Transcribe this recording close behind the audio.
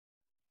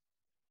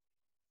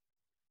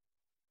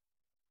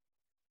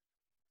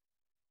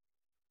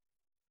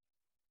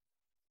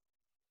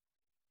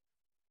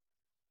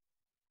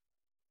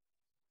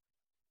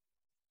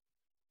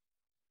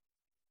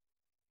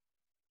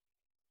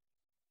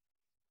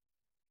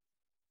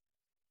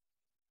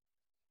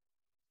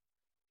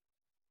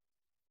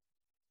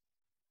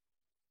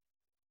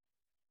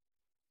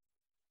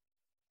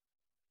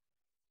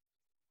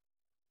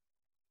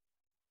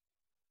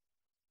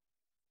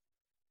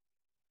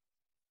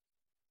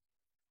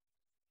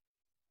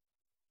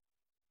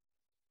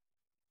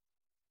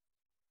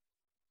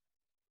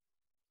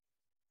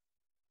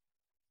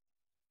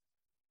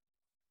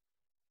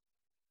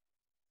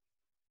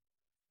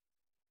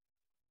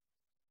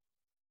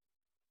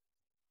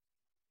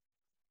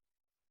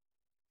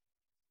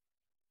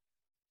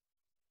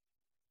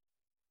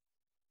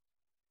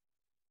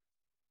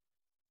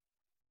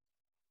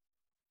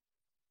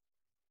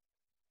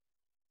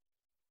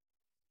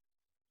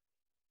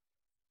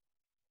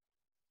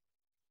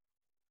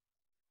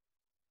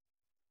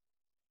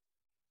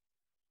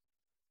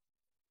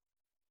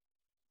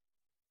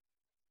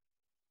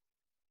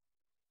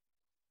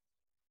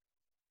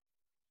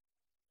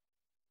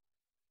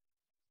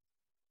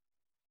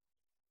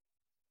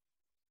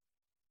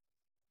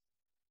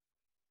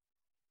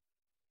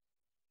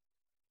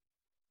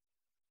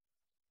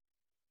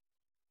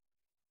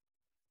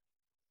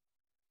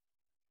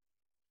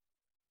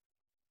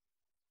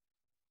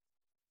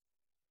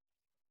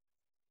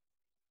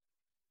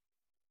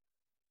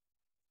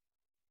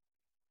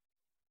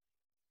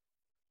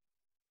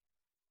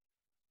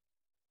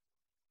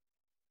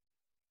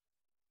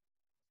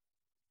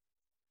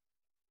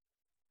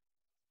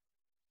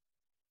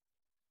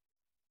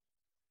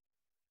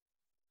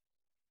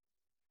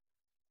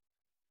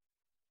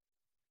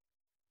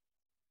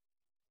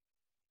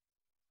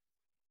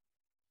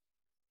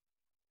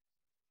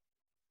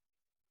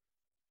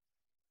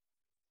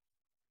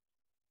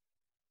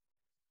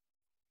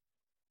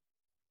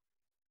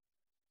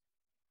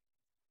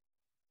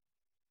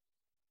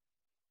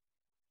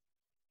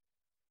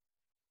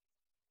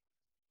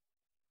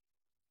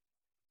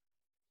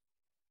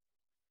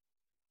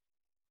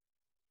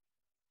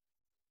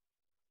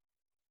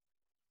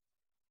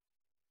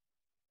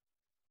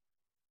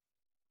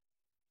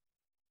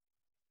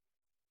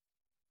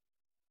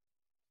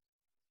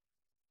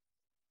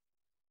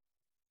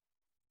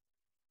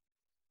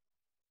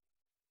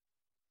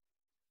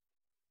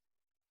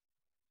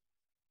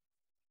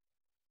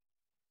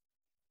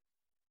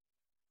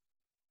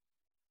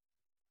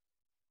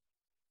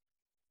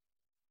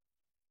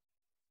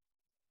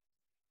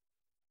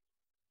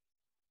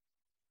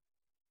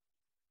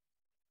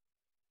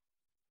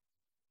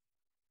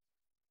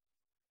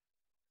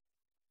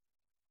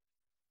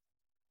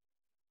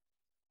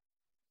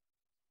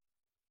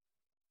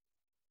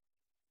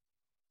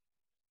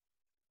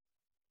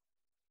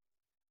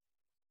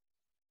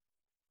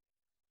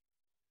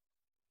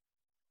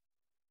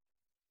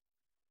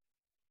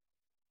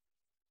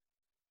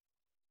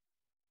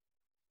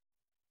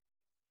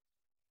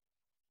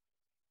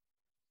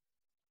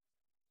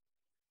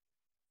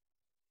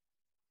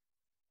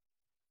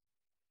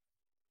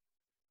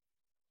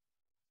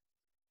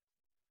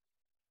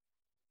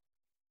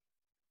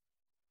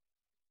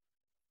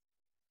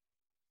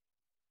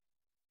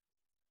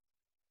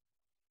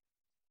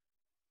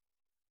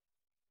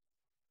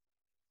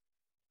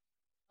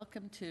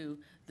Welcome to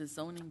the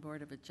Zoning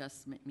Board of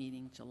Adjustment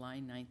meeting,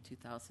 July 9,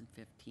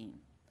 2015.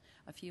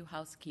 A few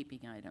housekeeping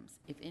items.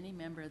 If any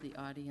member of the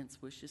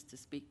audience wishes to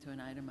speak to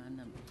an item on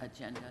the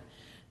agenda,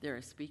 there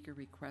are speaker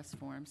request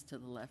forms to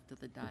the left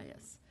of the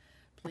dais.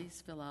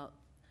 Please fill out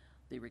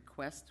the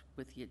request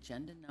with the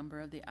agenda number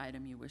of the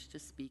item you wish to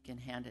speak and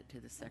hand it to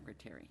the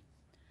secretary.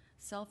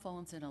 Cell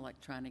phones and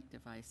electronic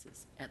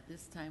devices. At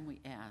this time, we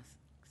ask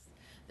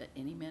that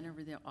any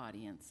member of the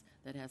audience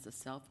that has a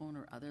cell phone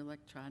or other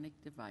electronic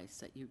device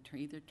that you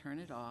either turn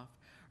it off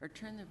or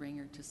turn the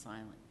ringer to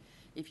silent.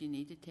 If you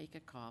need to take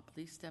a call,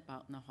 please step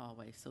out in the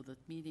hallway so the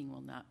meeting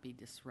will not be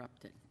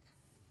disrupted.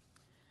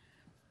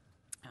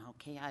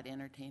 Okay, I'd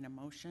entertain a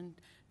motion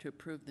to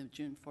approve the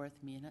June 4th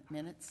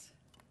minutes.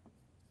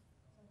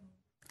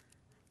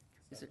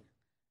 Is it?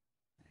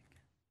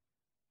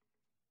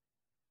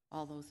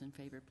 All those in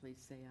favor,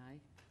 please say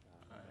aye.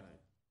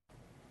 Aye.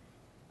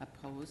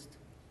 Opposed?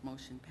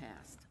 Motion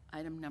passed.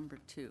 Item number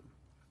 2.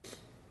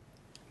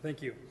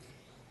 Thank you.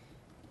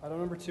 Item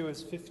number 2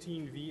 is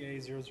 15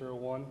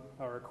 VA001,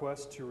 a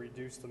request to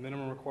reduce the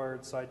minimum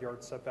required side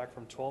yard setback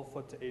from 12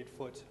 foot to 8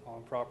 foot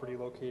on property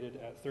located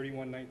at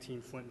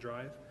 3119 Flint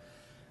Drive.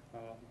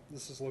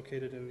 This is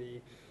located in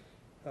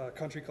the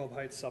Country Club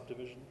Heights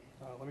subdivision.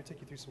 Let me take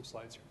you through some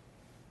slides here.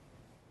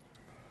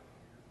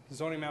 The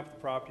zoning map of the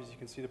property, as you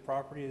can see, the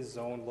property is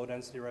zoned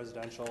low-density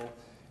residential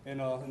in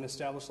an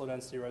established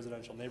low-density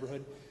residential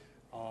neighborhood.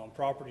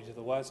 Property to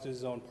the west is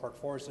zoned Park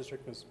Forest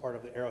District and is part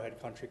of the Arrowhead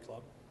Country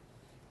Club.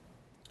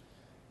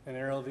 An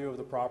aerial view of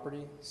the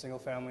property,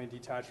 single-family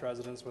detached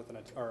residence with an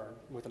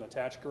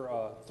attached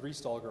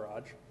 3-stall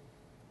garage.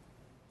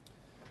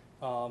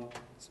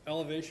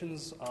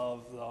 Elevations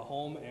of the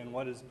home and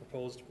what is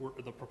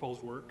the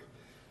proposed work.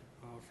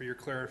 For your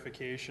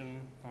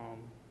clarification,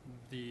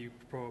 the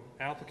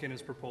applicant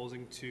is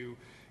proposing to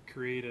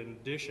create an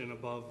addition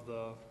above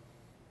the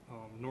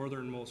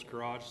northernmost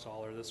garage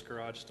stall, or this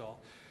garage stall.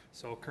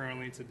 So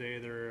currently today,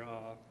 there,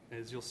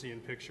 as you'll see in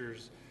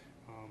pictures,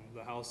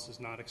 the house does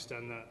not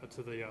extend that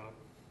to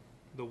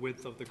the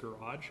width of the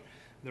garage.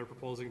 They're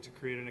proposing to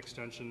create an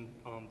extension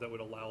that would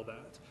allow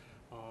that.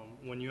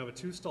 When you have a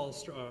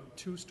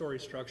two-story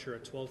structure, a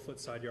 12-foot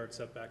side yard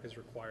setback is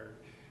required.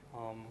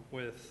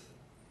 With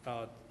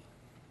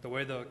the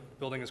way the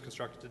building is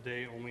constructed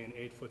today, only an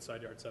 8-foot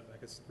side yard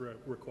setback is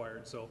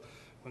required. So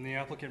when the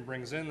applicant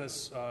brings in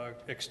this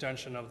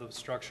extension of the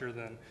structure,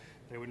 then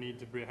they would need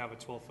to have a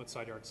 12-foot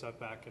side yard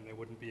setback, and they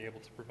wouldn't be able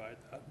to provide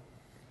that.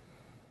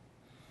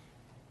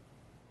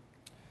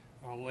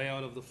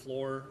 Layout of the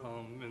floor,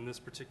 in this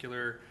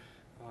particular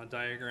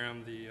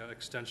diagram, the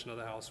extension of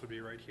the house would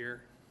be right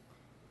here.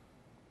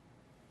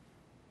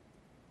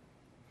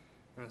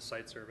 And a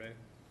site survey.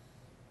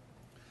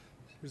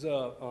 Here's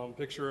a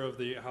picture of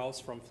the house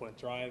from Flint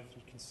Drive.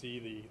 You can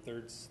see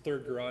the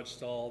third garage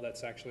stall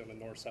that's actually on the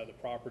north side of the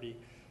property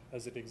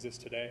as it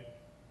exists today.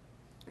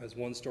 As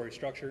one-story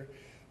structure,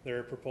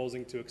 they're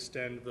proposing to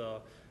extend the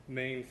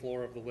main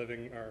floor of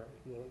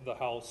the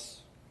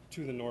house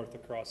to the north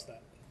across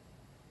that.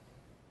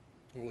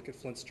 We'll look at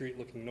Flint Street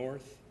looking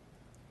north,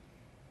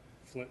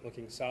 Flint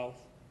looking south.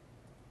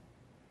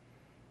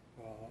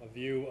 A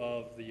view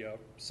of the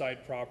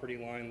side property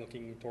line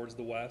looking towards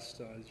the west.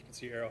 As you can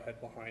see,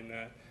 Arrowhead behind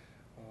that,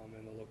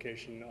 and the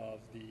location of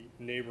the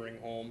neighboring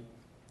home.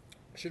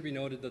 It should be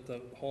noted that the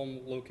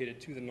home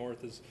located to the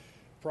north is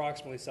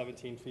approximately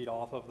 17 feet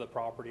off of the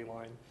property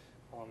line,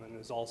 and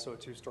is also a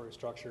 2-story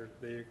structure.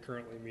 They are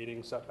currently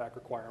meeting setback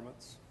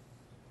requirements.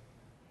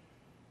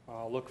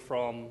 Look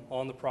from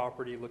on the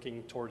property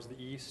looking towards the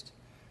east.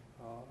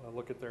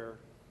 Look at the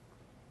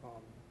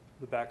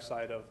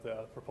backside of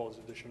the proposed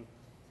addition.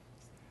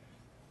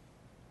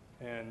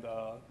 And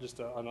just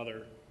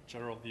another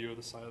general view of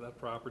the side of that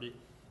property.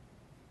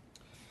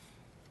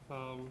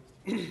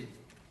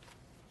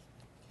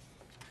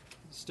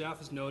 Staff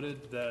has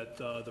noted that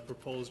the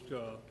proposed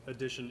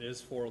addition is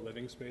for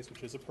living space,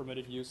 which is a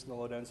permitted use in the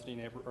low-density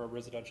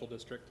residential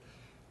district.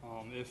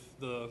 If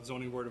the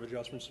Zoning Board of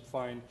Adjustment should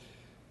find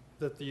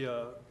that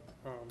the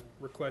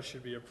request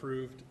should be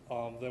approved,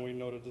 then we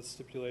noted the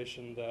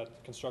stipulation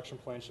that construction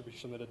plans should be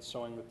submitted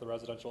showing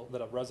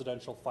that a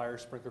residential fire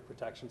sprinkler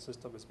protection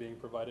system is being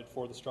provided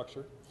for the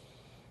structure.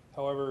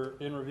 However,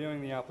 in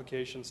reviewing the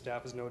application,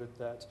 staff has noted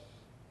that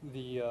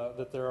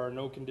that there are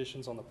no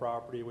conditions on the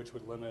property which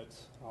would limit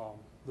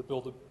the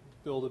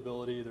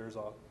buildability. There's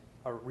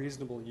a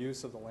reasonable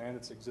use of the land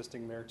that's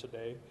existing there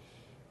today.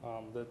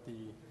 That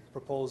the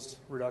proposed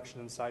reduction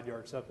in side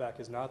yard setback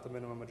is not the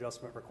minimum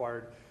adjustment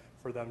required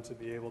for them to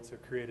be able to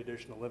create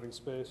additional living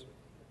space.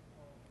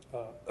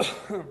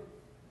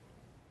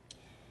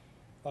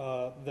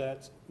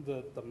 That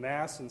the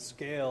mass and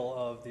scale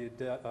of the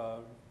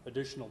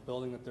additional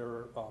building that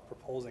they're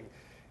proposing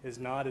is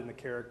not in the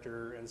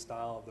character and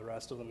style of the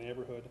rest of the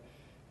neighborhood,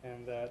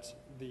 and that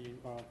the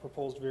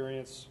proposed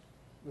variance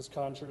is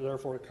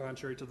therefore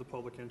contrary to the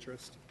public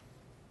interest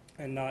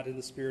and not in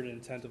the spirit and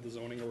intent of the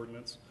zoning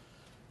ordinance.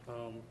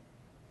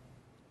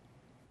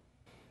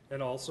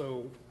 And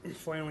also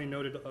finally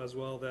noted as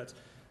well that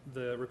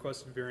The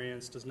requested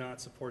variance does not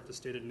support the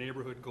stated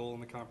neighborhood goal in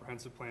the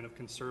comprehensive plan of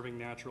conserving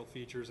natural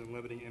features and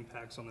limiting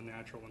impacts on the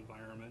natural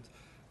environment.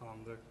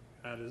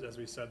 As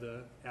we said,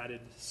 the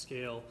added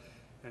scale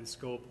and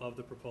scope of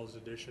the proposed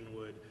addition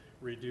would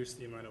reduce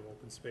the amount of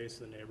open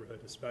space in the neighborhood,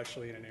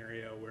 especially in an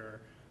area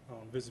where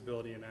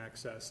visibility and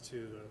access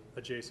to the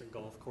adjacent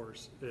golf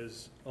course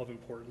is of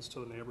importance to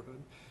the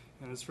neighborhood.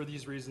 And it's for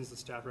these reasons that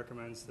staff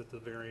recommends that the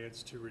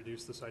variance to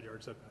reduce the side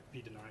yard setback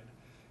be denied.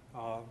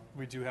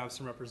 We do have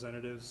some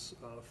representatives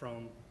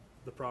from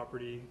the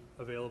property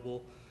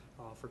available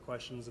for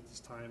questions at this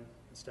time.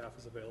 Staff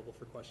is available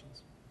for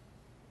questions.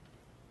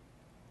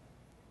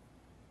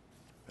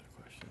 Better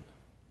question.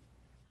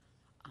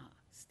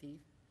 Steve?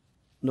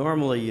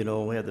 Normally,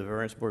 when we have the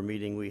variance board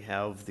meeting, we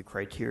have the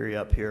criteria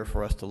up here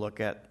for us to look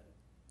at.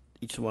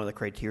 Each one of the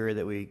criteria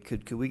that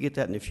could we get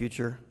that in the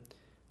future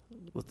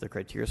with the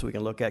criteria so we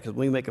can look at? Because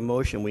when we make a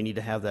motion, we need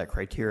to have that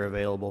criteria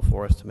available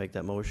for us to make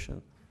that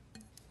motion.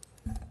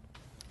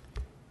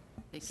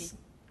 Vicki?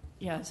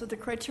 Yeah, so the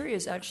criteria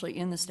is actually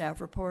in the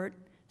staff report,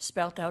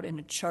 spelled out in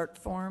a chart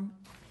form.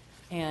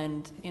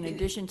 And in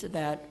addition to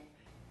that,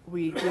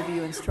 we give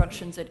you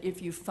instructions that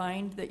if you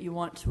find that you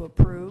want to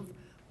approve,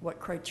 what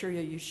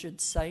criteria you should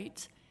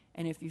cite,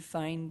 and if you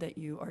find that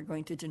you are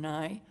going to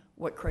deny,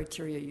 what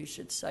criteria you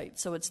should cite.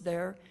 So it's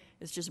there,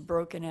 it's just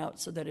broken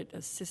out so that it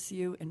assists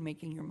you in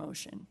making your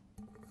motion.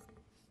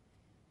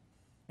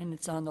 And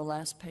it's on the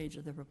last page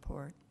of the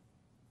report.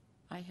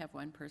 I have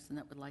one person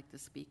that would like to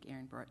speak,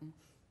 Aaron Broughton.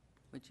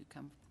 Would you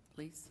come,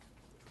 please?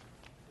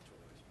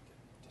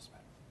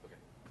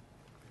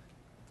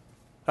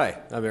 Hi,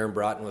 I'm Aaron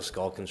Broughton with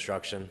Skull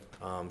Construction.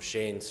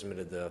 Shane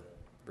submitted the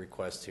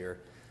request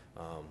here.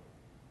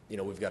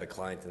 We've got a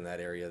client in that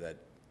area that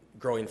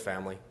growing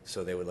family,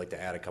 so they would like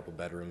to add a couple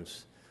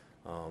bedrooms.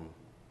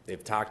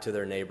 They've talked to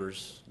their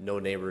neighbors. No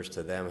neighbors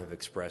to them have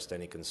expressed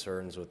any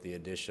concerns with the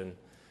addition.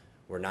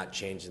 We're not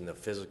changing the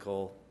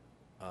physical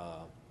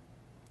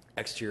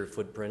exterior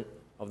footprint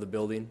of the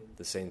building,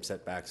 the same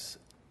setbacks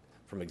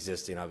from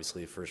existing,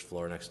 obviously, first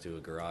floor next to a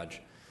garage.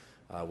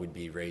 We'd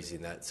be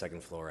raising that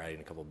second floor,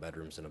 adding a couple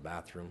bedrooms and a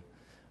bathroom.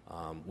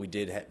 We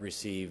did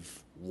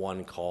receive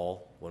one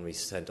call when we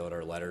sent out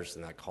our letters,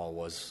 and that call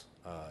was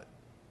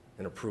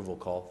an approval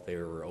call. They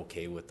were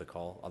okay with the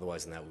call.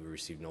 Otherwise than that, we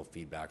received no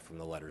feedback from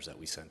the letters that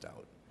we sent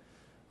out.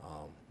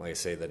 Like I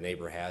say, the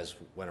neighbor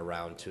went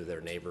around to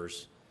their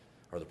neighbors,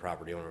 or the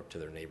property owner to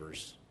their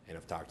neighbors, and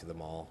have talked to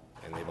them all,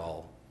 and they've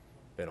all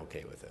been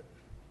okay with it.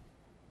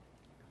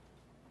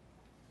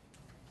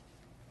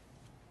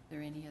 Are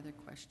there any other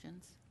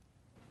questions?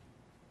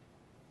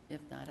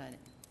 If not,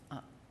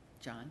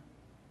 John?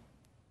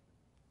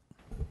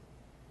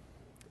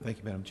 Thank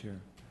you, Madam Chair.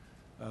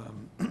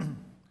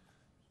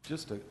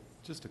 Just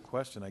a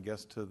question, I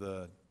guess, to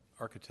the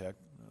architect.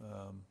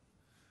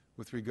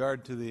 With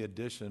regard to the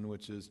addition,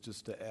 which is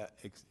just to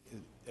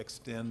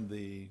extend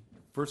the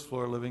first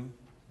floor living,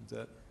 is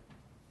that?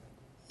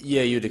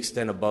 Yeah, you'd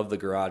extend above the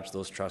garage.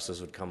 Those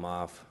trusses would come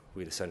off.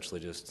 We'd essentially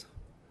just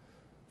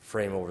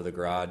frame over the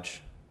garage,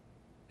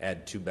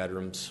 add 2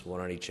 bedrooms, one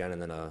on each end,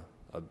 and then a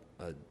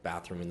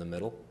bathroom in the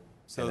middle,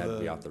 and that'd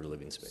be off the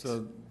living space.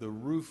 So the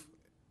roof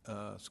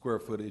square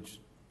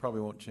footage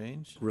probably won't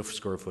change? Roof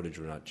square footage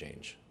would not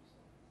change.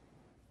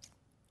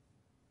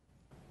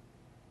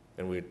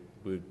 And we'd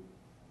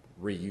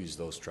reuse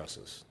those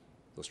trusses.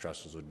 Those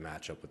trusses would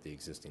match up with the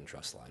existing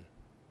truss line.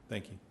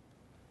 Thank you.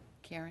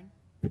 Karen?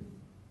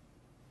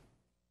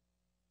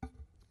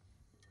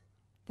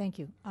 Thank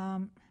you.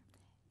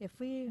 If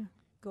we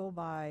go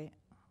by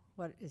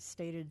what is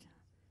stated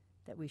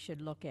that we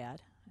should look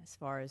at, as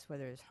far as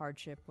whether it's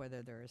hardship,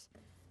 whether there's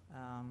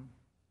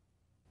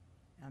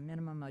a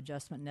minimum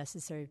adjustment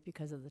necessary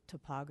because of the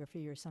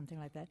topography or something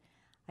like that,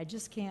 I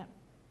just can't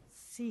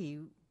see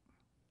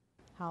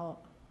how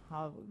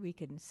we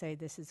can say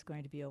this is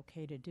going to be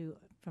okay to do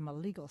from a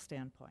legal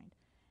standpoint.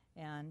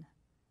 And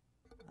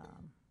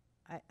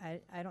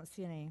I don't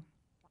see any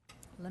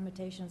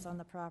limitations on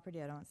the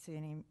property. I don't see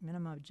any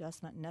minimum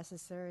adjustment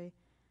necessary.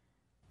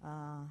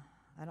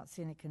 I don't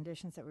see any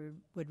conditions that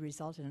would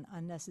result in an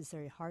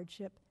unnecessary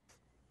hardship.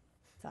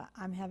 So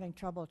I'm having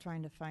trouble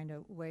trying to find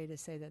a way to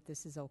say that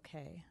this is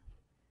okay.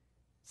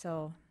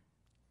 So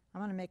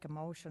I'm going to make a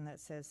motion that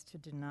says to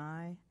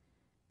deny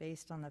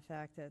based on the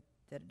fact that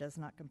it does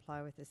not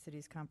comply with the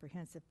city's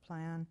comprehensive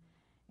plan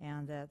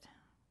and that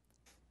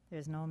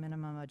there's no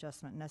minimum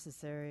adjustment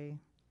necessary,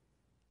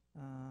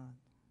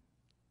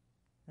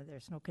 that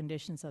there's no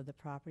conditions of the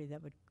property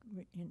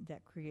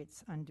that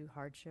creates undue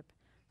hardship.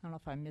 I don't know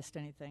if I missed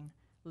anything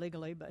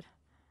legally, but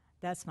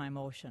that's my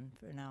motion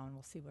for now, and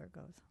we'll see where it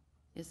goes.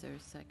 Is there a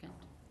second?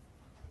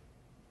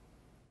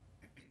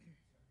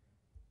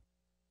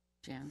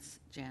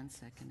 Jan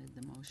seconded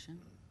the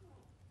motion.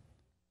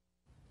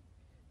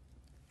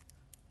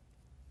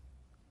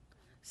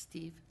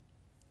 Steve?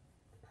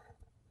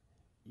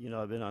 You know,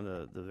 I've been on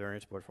the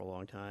variance board for a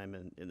long time,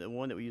 and the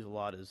one that we use a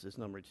lot is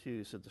number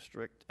 2, said the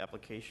strict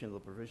application of the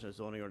provision of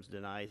zoning ordinance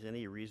denies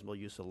any reasonable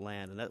use of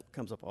land, and that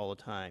comes up all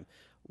the time.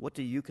 What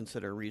do you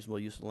consider reasonable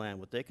use of land?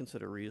 What they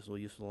consider reasonable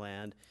use of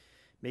land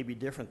may be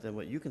different than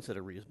what you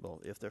consider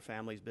reasonable. If their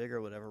family's bigger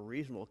or whatever,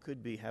 reasonable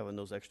could be having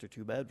those extra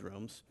 2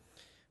 bedrooms,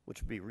 which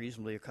would be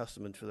reasonably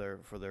accustomed for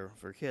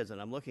their kids.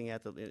 And I'm looking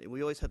at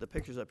we always had the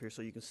pictures up here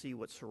so you can see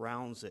what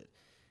surrounds it.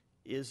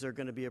 Is there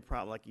going to be a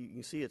problem? Like you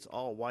can see it's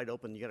all wide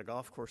open. You got a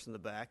golf course in the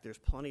back. There's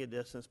plenty of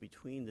distance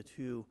between the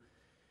 2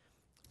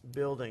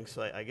 buildings.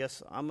 So I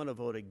guess I'm going to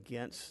vote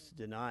against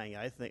denying.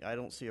 I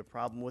don't see a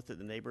problem with it.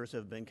 The neighbors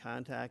have been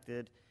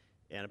contacted,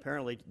 and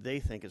apparently they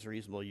think it's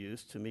reasonable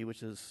use to me,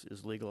 which is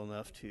legal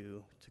enough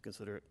to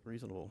consider it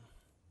reasonable.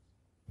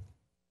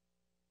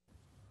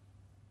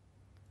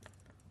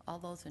 All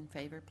those in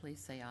favor, please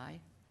say aye.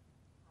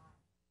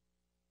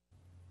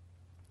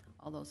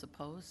 All those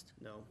opposed?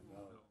 No.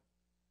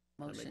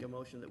 I make a Motion.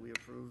 motion that we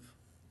approve.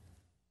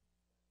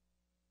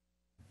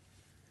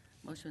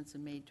 Motion's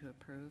been made to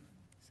approve.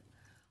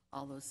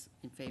 All those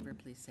in favor,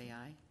 please say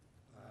aye.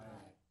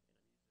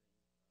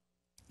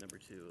 Number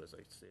 2, as I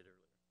stated earlier.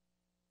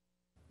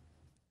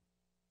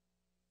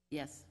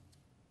 Yes.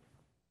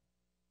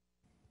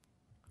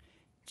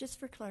 Just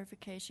for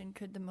clarification,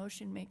 could the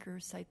motion maker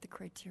cite the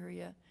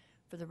criteria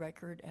for the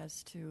record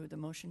as to the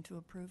motion to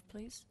approve,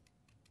 please?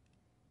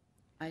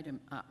 Item,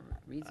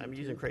 reason I'm two.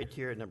 using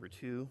criteria number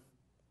 2,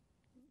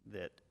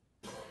 that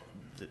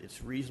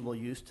it's reasonable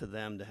use to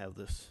them to have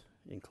this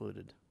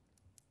included,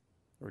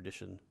 or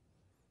addition.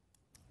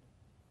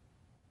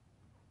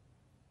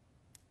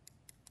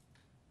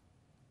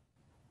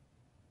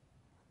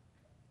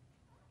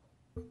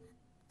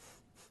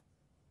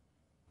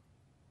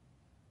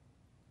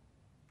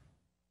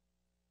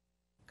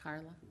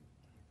 Carla?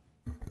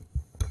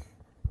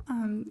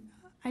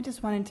 I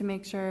just wanted to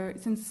make sure,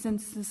 since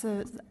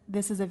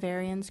this is a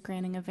variance,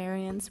 granting a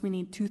variance, we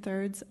need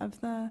 2/3 of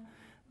the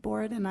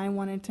board, and I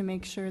wanted to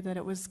make sure that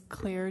it was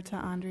clear to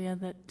Andrea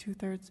that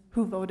 2/3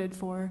 who voted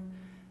for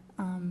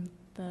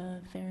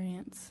the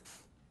variance.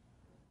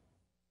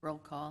 Roll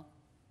call.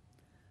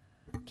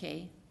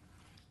 Kay?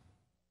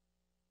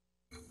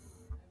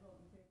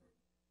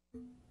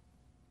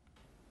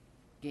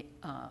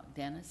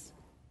 Dennis?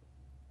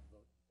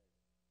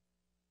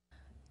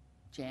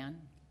 Jan?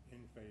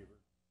 In favor.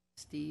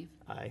 Steve?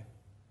 Aye.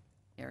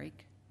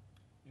 Eric?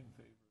 In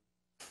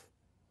favor.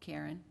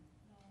 Karen?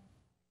 No.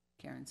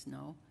 Karen's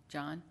no.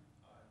 John?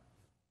 Aye.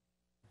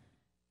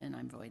 And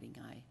I'm voting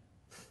aye.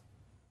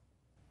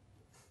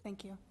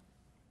 Thank you.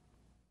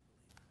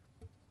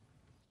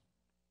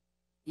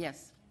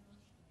 Yes.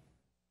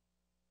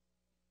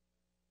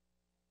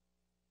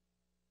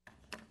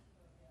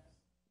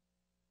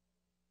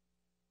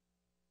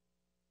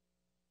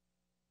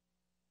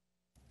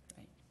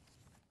 Right.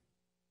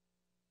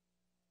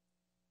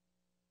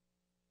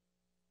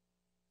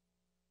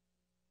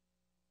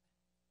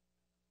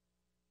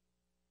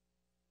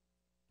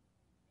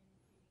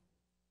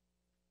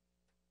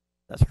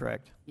 That's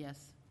correct.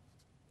 Yes.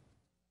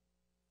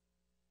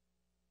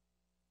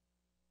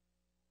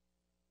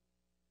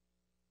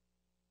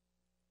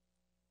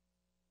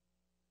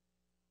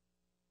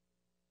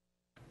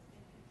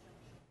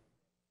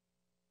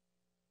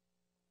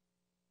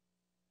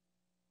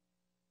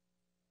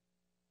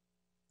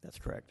 That's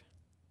correct.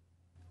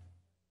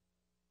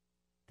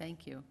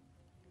 Thank you.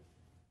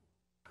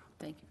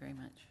 Thank you very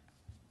much.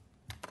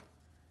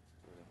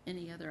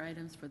 Any other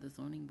items for the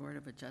Zoning Board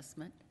of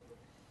Adjustment?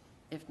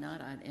 If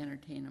not, I'd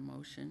entertain a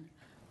motion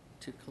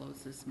to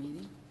close this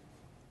meeting.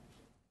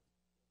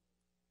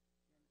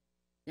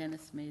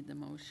 Dennis made the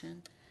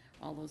motion.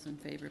 All those in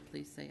favor,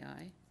 please say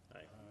aye. Aye.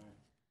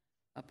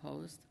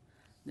 Opposed?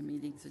 The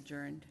meeting's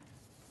adjourned.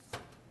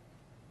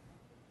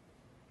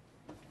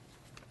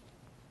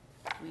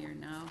 We are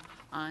now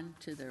on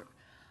to the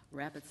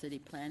Rapid City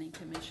Planning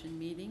Commission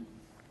meeting.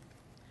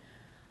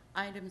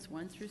 Items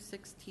 1 through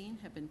 16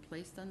 have been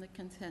placed on the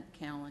consent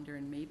calendar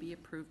and may be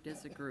approved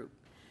as a group.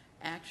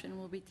 Action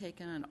will be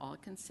taken on all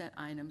consent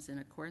items in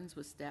accordance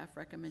with staff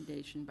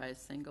recommendation by a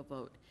single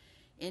vote.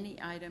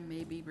 Any item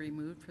may be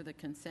removed for the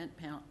consent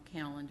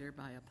calendar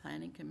by a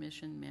Planning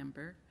Commission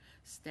member,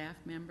 staff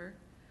member,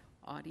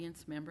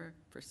 audience member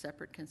for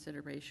separate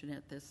consideration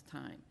at this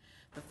time.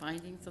 The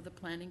findings of the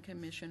Planning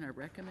Commission are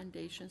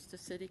recommendations to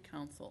City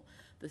Council.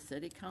 The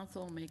City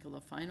Council will make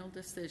a final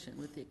decision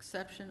with the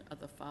exception of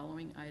the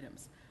following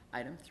items.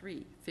 Item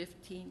 3,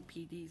 15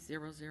 PD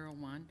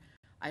 001.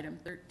 Item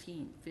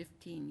 13,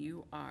 15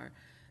 UR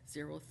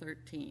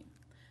 013.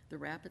 The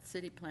Rapid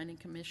City Planning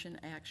Commission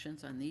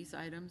actions on these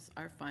items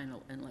are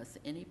final unless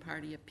any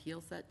party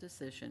appeals that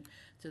decision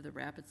to the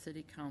Rapid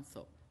City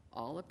Council.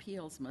 All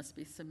appeals must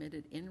be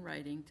submitted in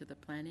writing to the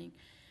Planning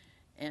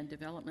and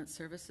Development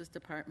Services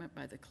Department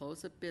by the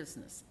close of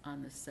business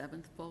on the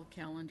 7th full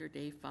calendar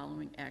day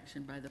following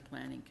action by the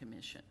Planning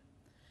Commission.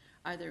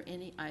 Are there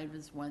any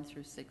items 1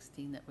 through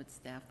 16 that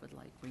staff would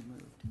like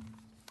removed?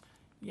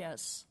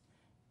 Yes.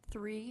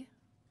 3,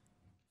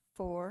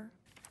 4,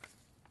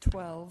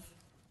 12,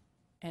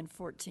 and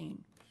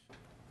 14.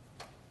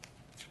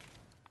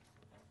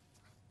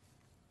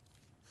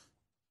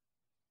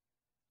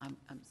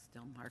 I'm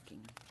still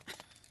marking.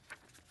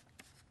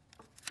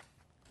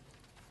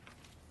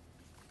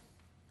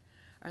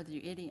 Are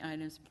there any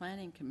items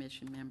Planning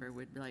Commission member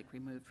would like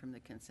removed from the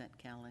consent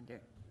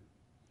calendar?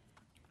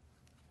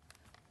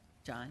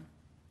 John?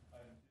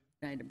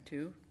 Item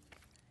 2.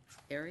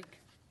 Eric?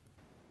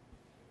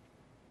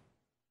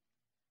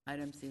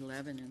 Items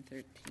 11 and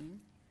 13.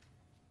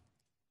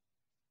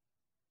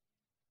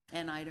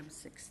 And item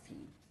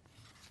 16.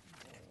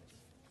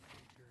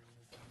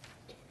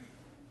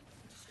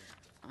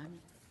 I'm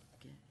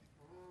good.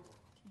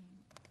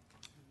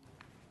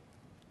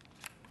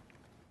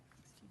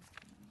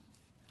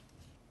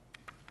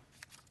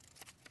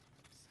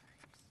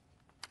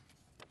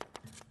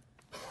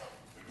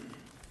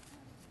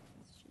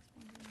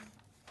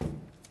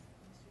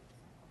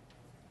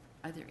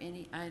 Are there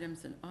any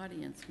items an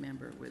audience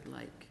member would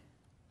like?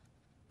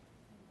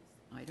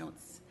 I don't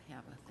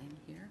have a thing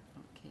here.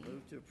 Okay.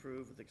 Move to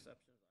approve with exception.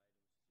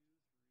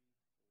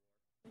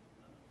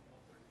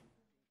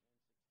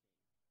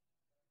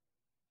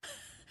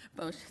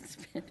 Motion's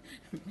been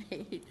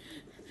made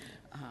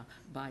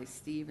by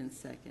Steve and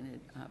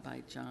seconded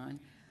by John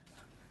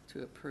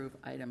to approve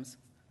items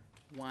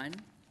 1,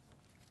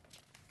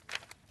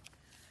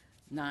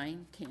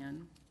 9,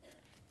 10,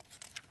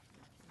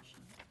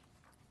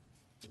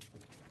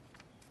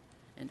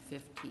 and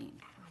 15.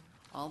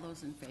 All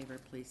those in favor,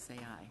 please say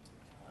aye.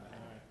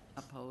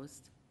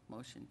 Opposed?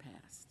 Motion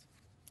passed.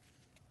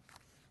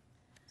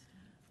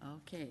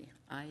 Okay,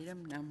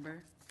 item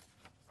number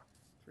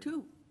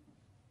 2.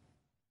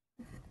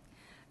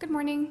 Good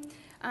morning.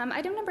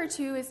 Item number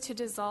 2 is to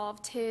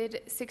dissolve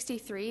TID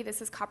 63.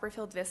 This is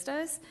Copperfield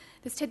Vistas.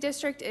 This TID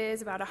district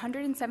is about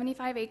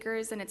 175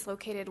 acres, and it's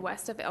located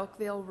west of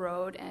Elkville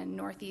Road and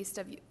northeast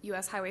of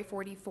U.S. Highway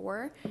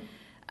 44.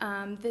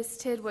 This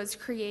TID was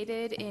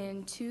created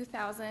in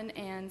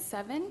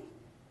 2007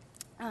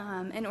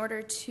 in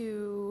order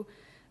to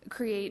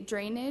create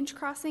drainage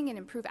crossing and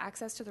improve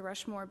access to the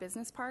Rushmore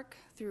Business Park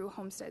through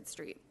Homestead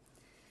Street.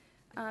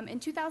 In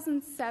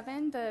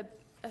 2007, the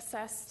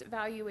assessed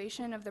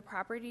valuation of the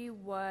property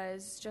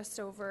was just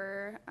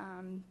over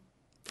 $1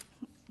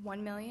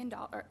 million.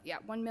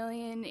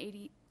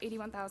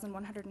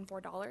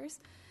 $1,081,104,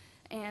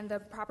 and the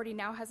property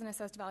now has an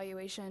assessed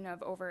valuation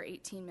of over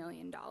 $18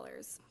 million.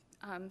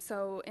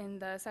 So in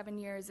the 7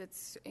 years,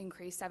 it's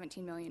increased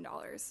 $17 million.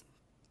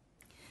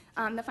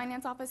 The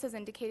Finance Office has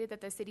indicated that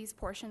the city's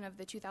portion of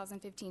the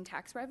 2015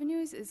 tax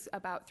revenues is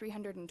about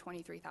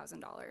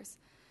 $323,000.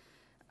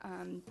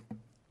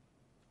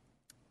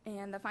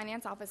 And the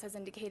Finance Office has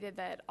indicated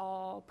that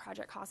all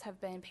project costs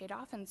have been paid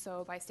off, and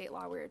so by state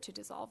law, we're to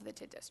dissolve the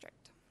TID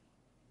district.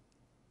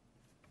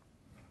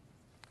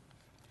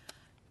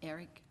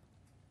 Eric?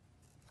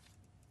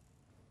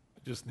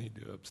 I just need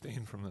to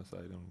abstain from this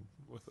item.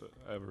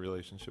 I have a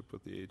relationship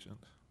with the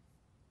agent.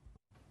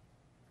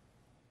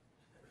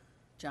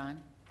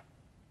 John?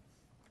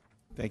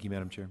 Thank you,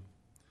 Madam Chair.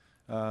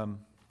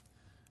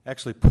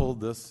 Actually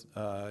pulled this.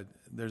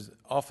 There's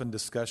often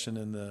discussion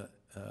in the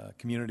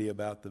community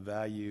about the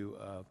value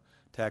of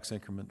tax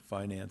increment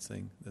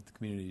financing that the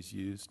community has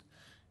used.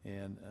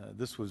 And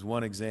this was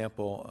one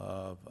example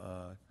of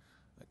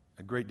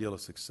a great deal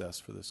of success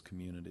for this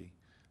community.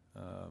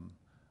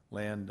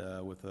 Land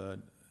with a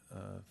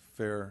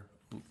fair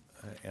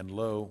and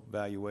low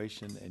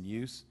valuation and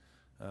use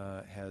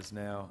has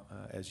now,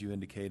 as you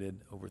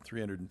indicated, over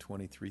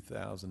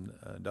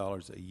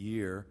 $323,000 a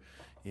year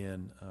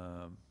in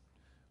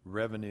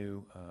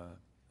revenue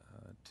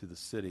to the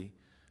city.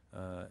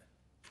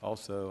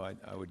 Also, I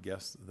would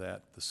guess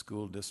that the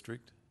school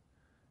district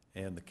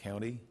and the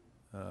county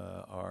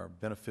are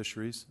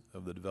beneficiaries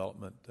of the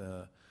development.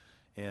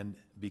 And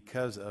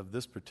because of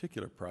this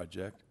particular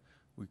project,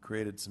 we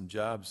created some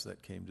jobs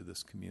that came to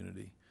this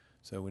community.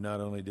 So we not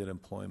only did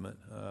employment,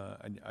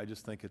 I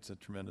just think it's a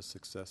tremendous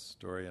success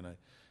story, and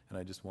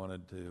I just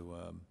wanted to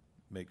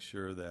make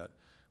sure that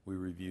we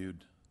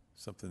reviewed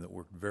something that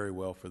worked very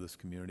well for this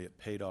community. It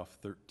paid off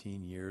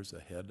 13 years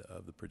ahead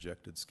of the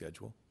projected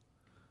schedule.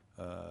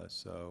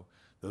 So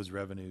those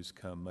revenues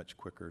come much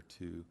quicker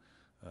to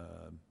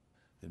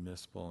the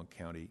municipal and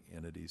county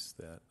entities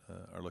that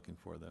are looking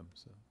for them.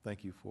 So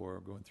thank you for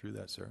going through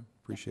that, Sarah.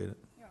 Appreciate it.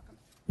 You're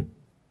welcome.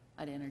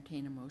 I'd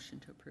entertain a motion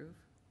to approve.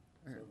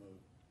 So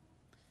moved.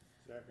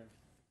 Second.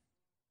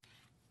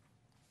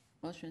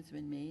 Motion's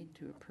been made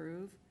to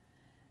approve.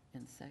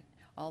 And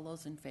all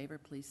those in favor,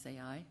 please say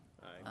aye.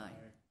 Aye.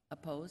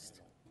 Opposed?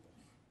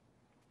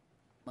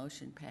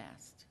 Motion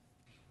passed.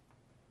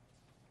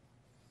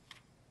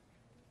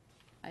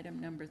 Item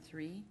number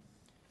 3.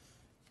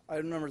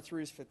 Item number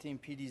 3 is 15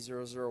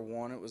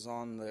 PD001. It was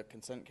on the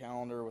consent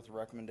calendar with a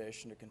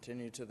recommendation to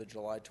continue to the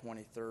July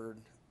 23rd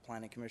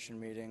Planning Commission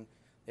meeting.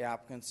 The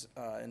applicants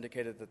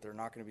indicated that they're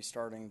not going to be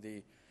starting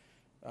the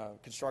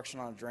construction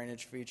on a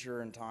drainage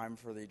feature in time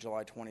for the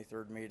July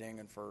 23rd meeting,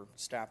 and for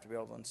staff to be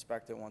able to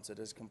inspect it once it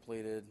is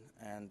completed.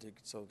 And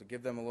so to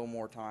give them a little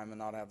more time and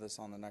not have this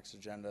on the next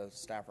agenda,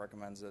 staff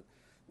recommends that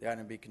the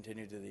item be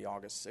continued to the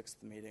August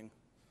 6th meeting.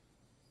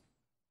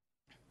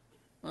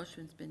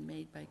 Motion's been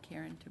made by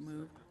Karen to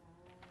move,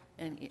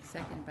 and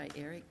second by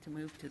Eric to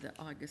move to the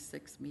August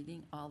 6th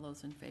meeting. All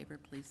those in favor,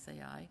 please say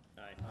aye.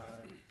 Aye.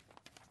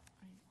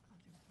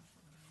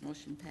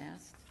 Motion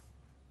passed.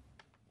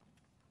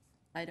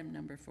 Item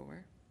number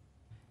 4.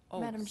 Oh,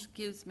 Madam-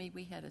 excuse me,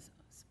 we had a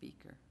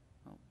speaker.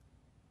 Oh,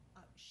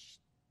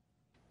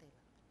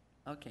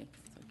 okay,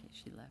 it's okay,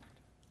 she left.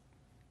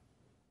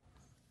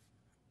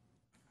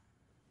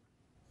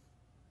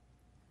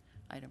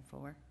 Item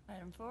 4.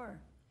 Item 4.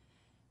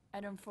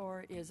 Item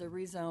 4 is a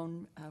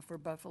rezone for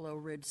Buffalo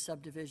Ridge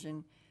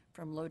subdivision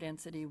from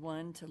low-density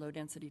 1 to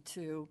low-density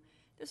 2.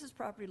 This is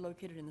property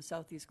located in the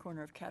southeast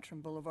corner of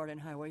Catron Boulevard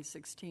and Highway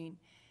 16,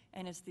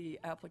 and it's the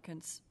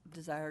applicant's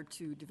desire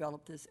to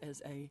develop this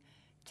as a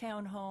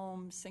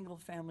townhome,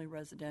 single-family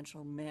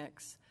residential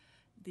mix.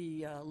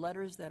 The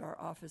letters that our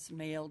office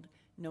mailed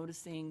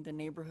noticing the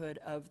neighborhood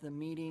of the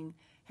meeting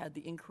had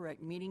the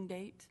incorrect meeting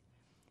date.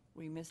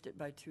 We missed it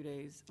by 2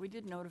 days. We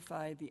did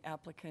notify the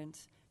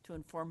applicant to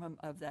inform him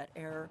of that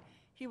error.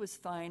 He was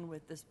fine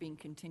with this being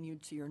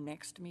continued to your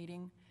next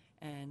meeting,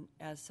 and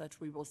as such,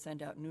 we will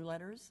send out new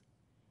letters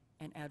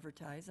and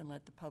advertise and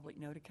let the public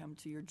know to come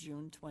to your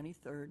June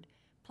 23rd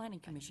Planning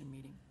Commission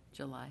meeting,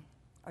 July.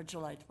 or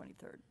July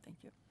 23rd. Thank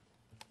you.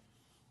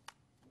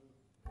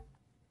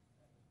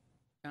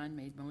 John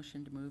made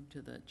motion to move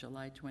to the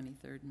July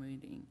 23rd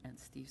meeting, and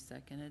Steve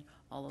seconded.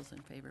 All those in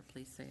favor,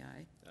 please say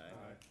aye.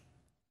 Aye.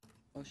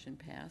 Motion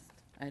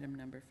passed. Item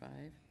number 5.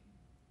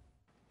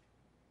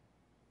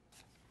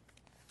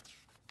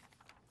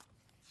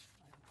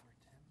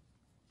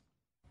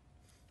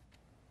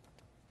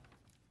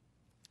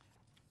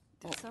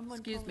 Did someone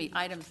Excuse call me, me?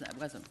 items, that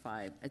wasn't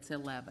 5, it's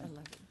 11.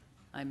 11.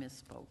 I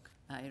misspoke.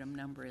 Item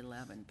number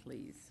 11,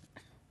 please.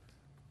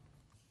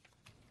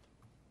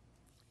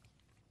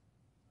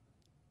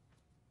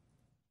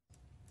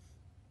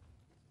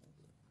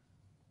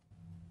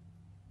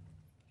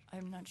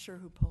 I'm not sure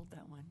who pulled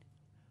that one.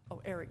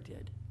 Oh, Eric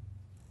did.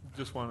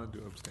 Just wanted to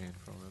abstain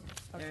from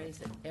it. There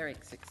is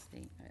Eric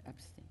 16, I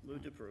abstain.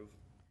 Move to approve.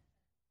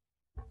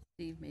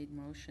 Steve made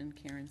motion,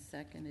 Karen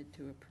seconded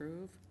to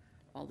approve.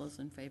 All those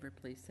in favor,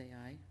 please say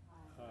aye.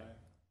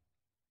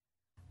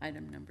 Aye.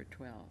 Item number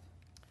 12.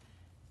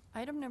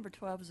 Item number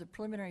 12 is a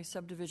preliminary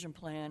subdivision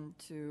plan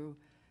to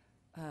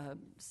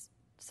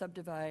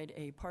subdivide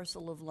a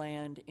parcel of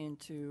land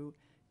into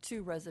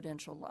 2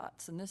 residential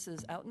lots. And this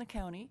is out in the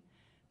county,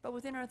 but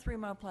within our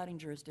 3-mile plating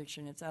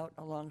jurisdiction. It's out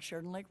along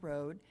Sheridan Lake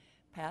Road,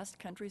 past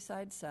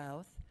Countryside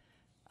South,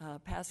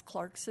 past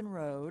Clarkson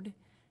Road.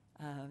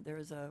 There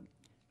is a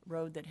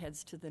road that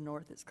heads to the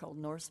north. It's called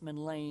Norseman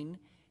Lane,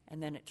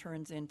 and then it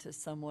turns into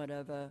somewhat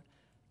of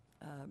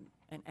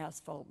an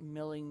asphalt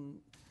milling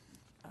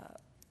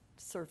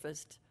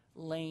surfaced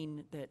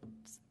lane that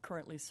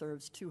currently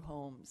serves 2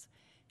 homes.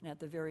 And at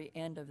the very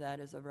end of that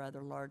is a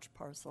rather large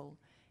parcel,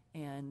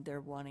 and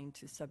they're wanting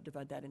to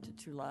subdivide that into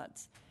 2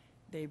 lots.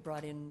 They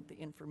brought in the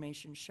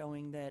information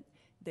showing that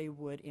they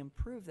would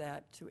improve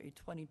that to a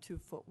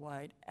 22-foot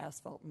wide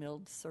asphalt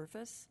milled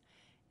surface,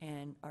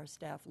 and our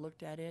staff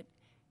looked at it,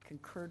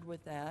 concurred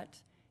with that,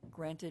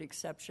 granted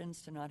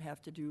exceptions to not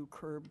have to do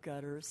curb,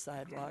 gutter,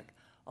 sidewalk,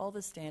 all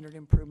the standard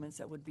improvements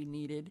that would be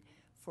needed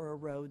for a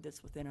road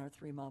that's within our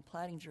 3-mile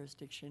plating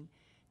jurisdiction.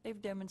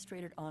 They've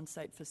demonstrated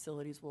on-site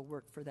facilities will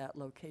work for that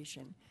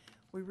location.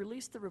 We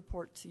released the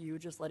report to you,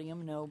 just letting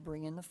them know,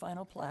 bring in the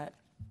final plat,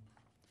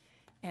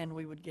 and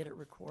we would get it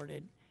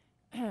recorded.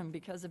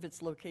 Because of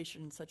its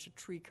location in such a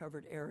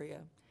tree-covered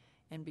area,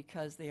 and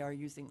because they are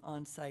using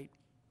on-site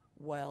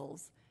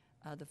wells,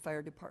 the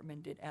fire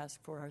department did ask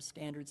for our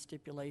standard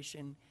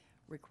stipulation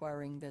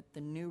requiring that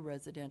the new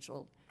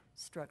residential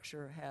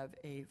structure have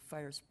a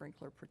fire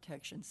sprinkler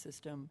protection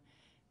system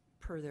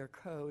per their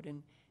code,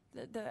 and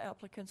the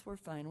applicants were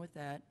fine with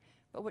that.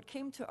 But what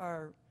came to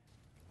our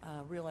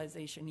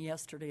realization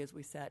yesterday as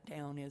we sat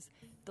down is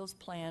those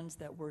plans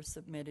that were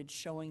submitted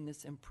showing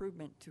this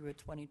improvement to a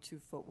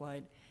 22-foot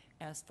wide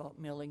asphalt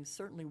milling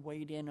certainly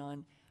weighed in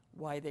on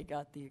why they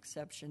got the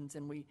exceptions,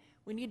 and we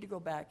need to go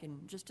back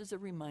and just as a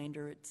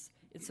reminder,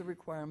 it's a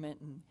requirement,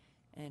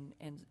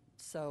 and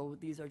so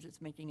these are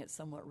just making it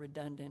somewhat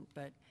redundant,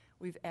 but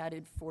we've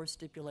added 4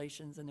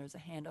 stipulations, and there's a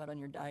handout on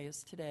your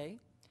dais today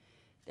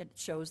that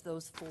shows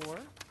those 4,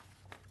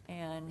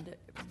 and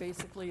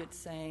basically it's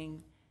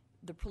saying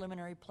the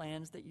preliminary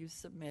plans that you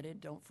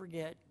submitted, don't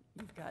forget,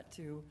 you've got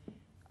to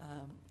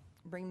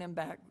bring them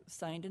back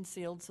signed and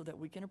sealed so that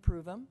we can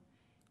approve them.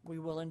 We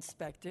will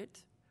inspect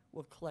it.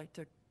 We'll collect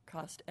a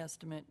cost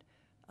estimate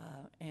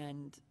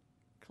and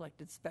collect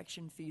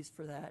inspection fees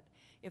for that.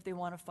 If they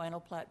want a final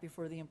plat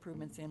before the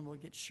improvement's in, we'll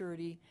get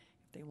surety.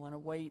 If they want to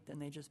wait, then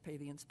they just pay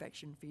the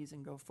inspection fees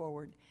and go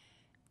forward.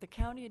 The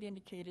county had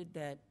indicated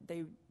that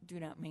they do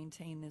not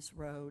maintain this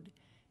road.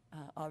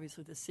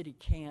 Obviously, the city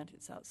can't.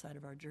 It's outside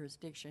of our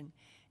jurisdiction.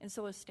 And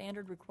so a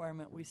standard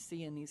requirement we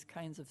see in these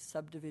kinds of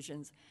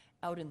subdivisions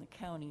out in the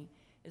county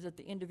is that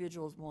the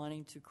individuals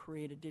wanting to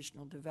create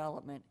additional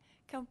development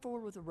come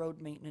forward with a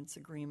road maintenance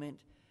agreement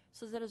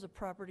so that as a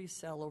property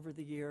sell over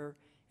the year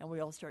and we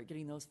all start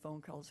getting those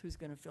phone calls, who's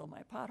going to fill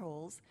my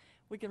potholes,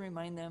 we can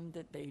remind them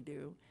that they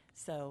do.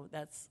 So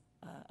that's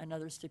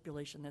another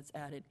stipulation that's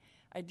added.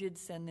 I did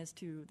send this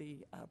to the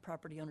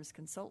property owner's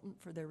consultant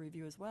for their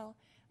review as well.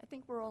 I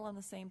think we're all on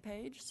the same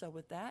page, so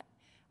with that,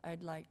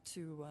 I'd like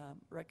to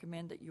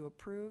recommend that you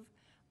approve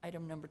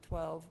item number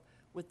 12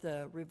 with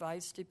the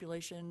revised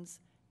stipulations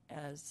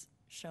as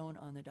shown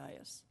on the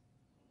dais.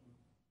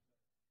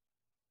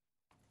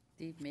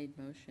 Steve made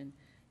motion,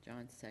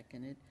 John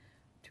seconded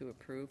to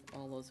approve.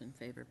 All those in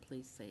favor,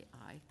 please say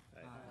aye.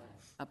 Aye.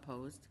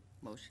 Opposed?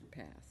 Motion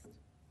passed.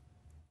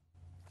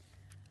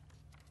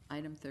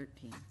 Item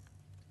 13.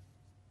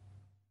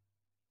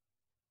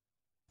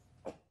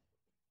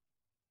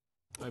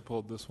 I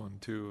pulled this one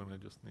too, and I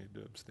just need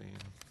to abstain.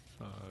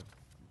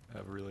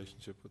 Have a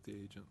relationship with the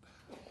agent.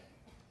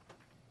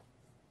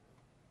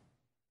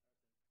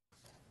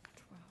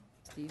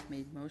 Steve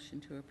made motion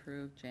to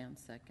approve, Jan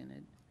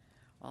seconded.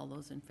 All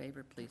those in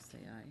favor, please say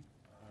aye.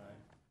 Aye.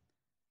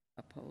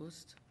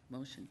 Opposed?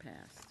 Motion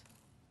passed.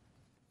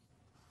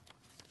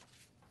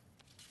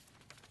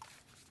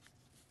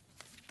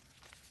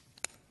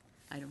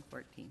 Item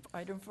 14.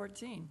 Item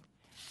 14.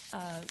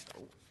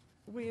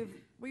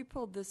 We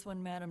pulled this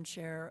one, Madam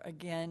Chair.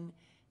 Again,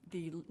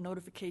 the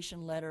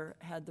notification letter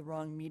had the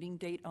wrong meeting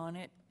date on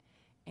it,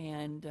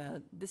 and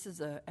this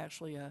is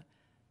actually a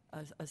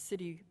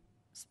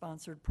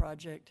city-sponsored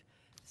project,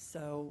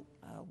 so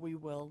we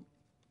will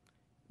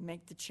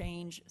make the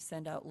change,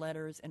 send out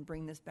letters, and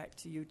bring this back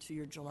to you to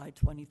your July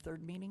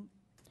 23rd meeting.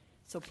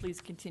 So please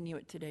continue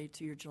it today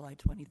to your July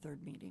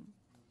 23rd meeting.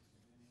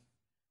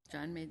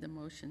 John made the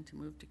motion to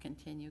move to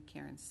continue.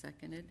 Karen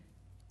seconded.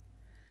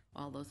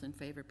 All those in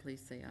favor,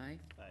 please say aye.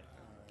 Aye.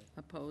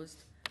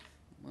 Opposed?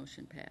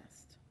 Motion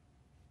passed.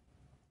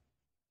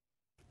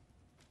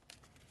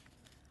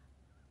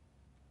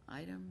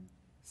 Item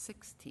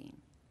 16.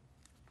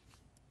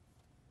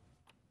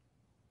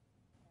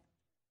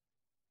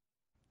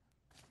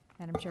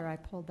 Madam Chair, I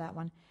pulled that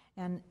one.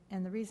 And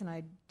the reason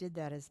I did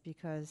that is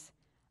because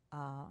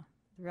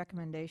the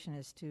recommendation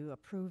is to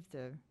approve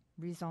the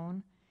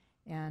rezone.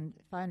 And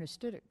if I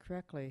understood it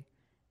correctly,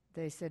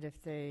 they said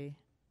if the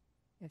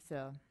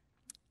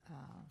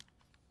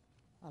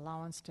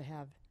allowance to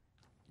have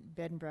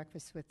bed and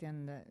breakfast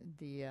within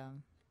the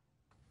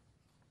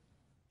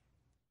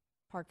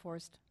Park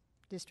Forest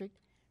District,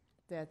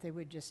 that they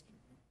would just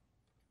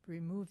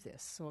remove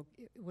this. So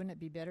wouldn't it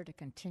be better to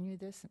continue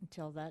this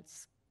until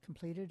that's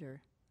completed,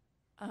 or?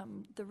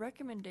 The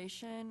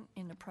recommendation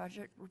in the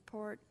project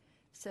report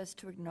says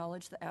to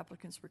acknowledge the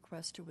applicant's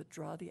request to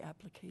withdraw the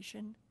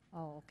application.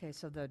 Oh, okay,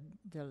 so the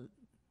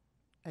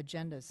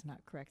agenda is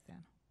not correct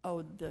then.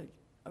 Oh, the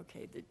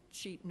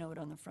cheat note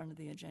on the front of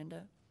the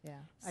agenda. Yeah.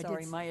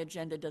 Sorry, my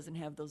agenda doesn't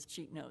have those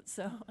cheat notes,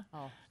 so.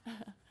 Oh,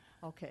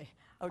 okay.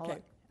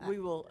 Okay, we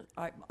will,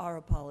 our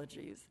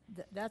apologies.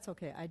 That's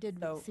okay. I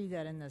did see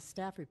that in the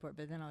staff report,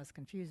 but then I was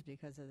confused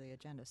because of the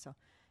agenda.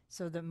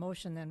 So the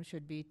motion then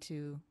should be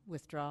to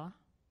withdraw?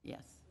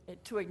 Yes.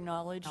 To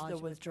acknowledge the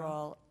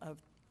withdrawal of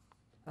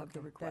Okay,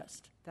 the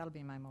request. That'll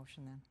be my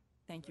motion then.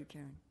 Thank you,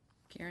 Karen.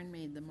 Karen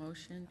made the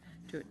motion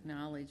to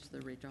acknowledge the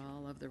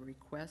withdrawal of the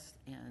request,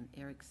 and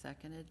Eric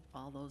seconded.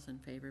 All those in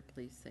favor,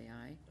 please say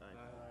aye.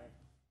 Aye.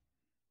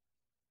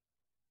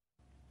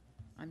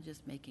 I'm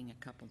just making a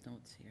couple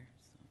notes here.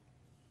 So.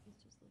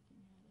 He's just looking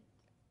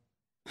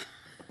at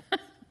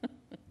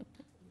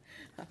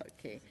it.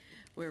 Okay,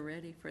 we're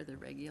ready for the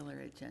regular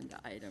agenda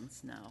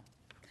items now.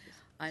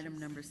 Item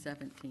number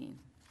 17.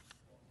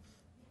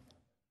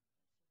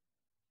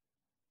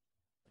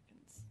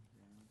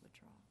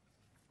 Withdrawal.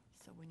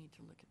 So we need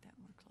to look at that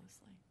more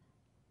closely.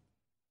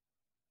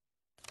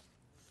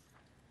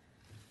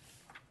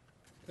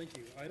 Thank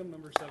you. Item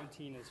number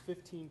 17 is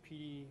 15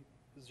 PD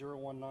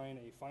 019,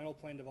 a final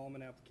plan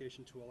development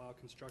application to allow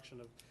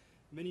construction of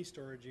mini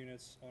storage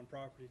units on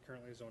property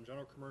currently zoned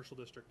general commercial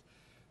district.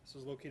 This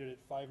is located at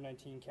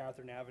 519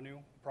 Catherine Avenue,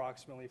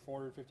 approximately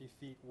 450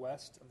 feet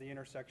west of the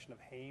intersection of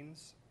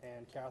Haynes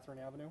and Catherine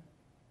Avenue.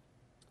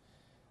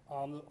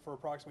 For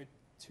approximately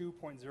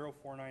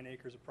 2.049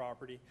 acres of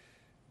property,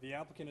 the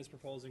applicant is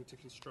proposing to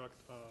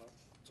construct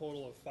a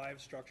total of 5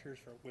 structures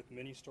with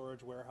mini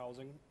storage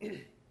warehousing.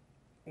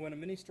 When a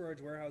mini storage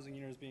warehousing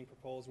unit is being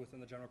proposed within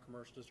the general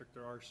commercial district,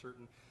 there are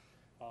certain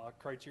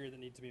criteria that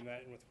need to be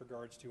met with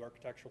regards to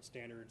architectural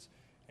standards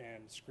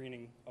and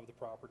screening of the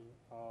property.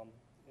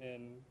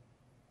 In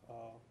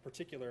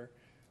particular,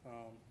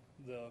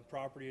 the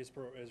property is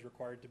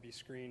required to be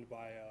screened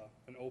by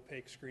an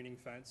opaque screening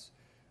fence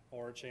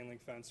or a chain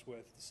link fence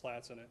with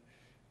slats in it.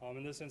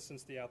 In this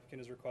instance, the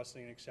applicant is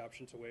requesting an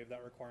exception to waive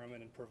that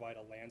requirement and provide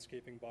a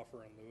landscaping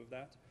buffer in lieu of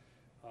that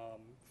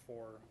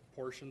for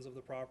portions of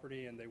the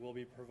property, and they will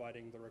be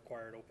providing the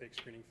required opaque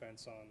screening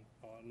fence on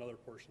another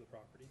portion of the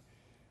property.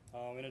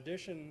 In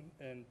addition,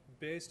 and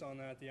based on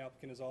that, the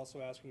applicant is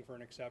also asking for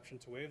an exception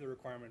to waive the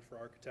requirement for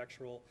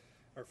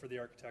the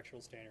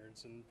architectural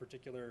standards. In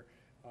particular,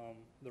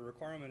 the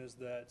requirement is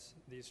that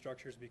these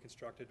structures be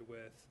constructed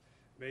with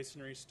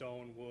masonry,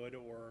 stone, wood,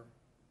 or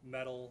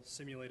metal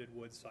simulated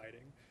wood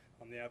siding.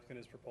 The applicant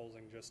is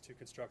proposing just to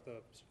construct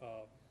the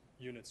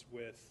units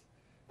with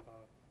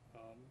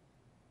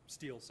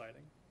steel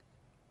siding.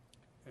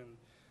 And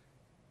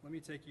let me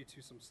take you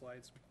to some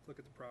slides, look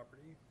at the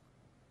property.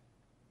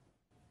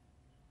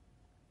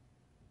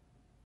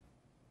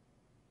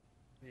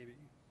 Maybe.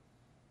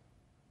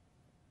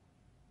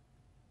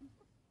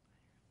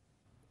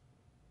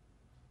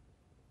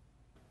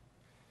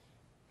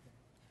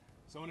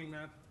 Zoning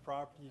map of the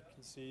property, you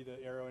can see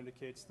the arrow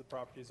indicates the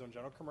property is in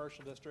general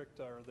commercial district.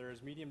 There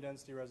is medium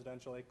density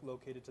residential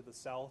located to the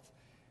south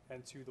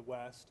and to the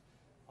west.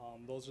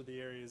 Those are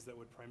the areas that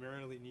would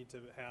primarily need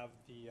to have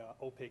the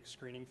opaque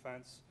screening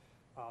fence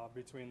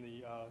between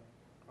the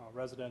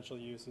residential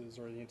uses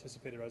or the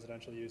anticipated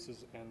residential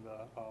uses and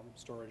the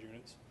storage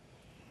units.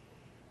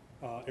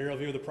 Aerial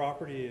view of the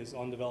property is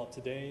undeveloped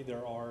today.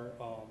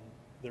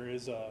 There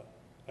is a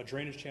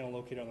drainage channel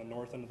located on the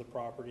north end of the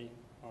property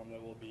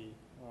that will be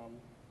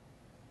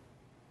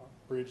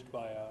bridged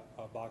by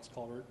a box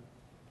culvert.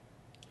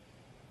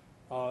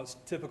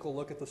 Typical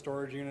look at the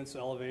storage units,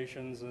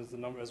 elevations,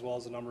 as well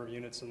as the number of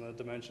units and the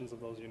dimensions of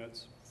those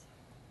units.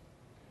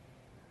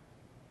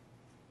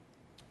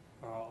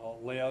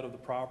 Layout of the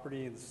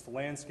property, this is the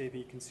landscaping.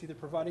 You can see they're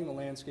providing the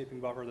landscaping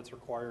buffer that's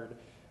required.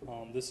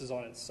 This is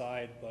on its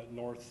side, but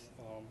north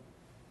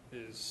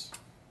is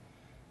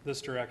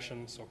this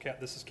direction, so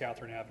this is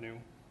Catherine Avenue.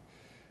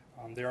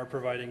 They are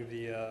providing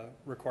the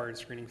required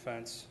screening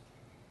fence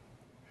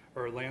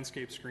or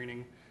landscape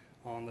screening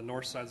on the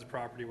north side of the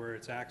property where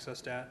it's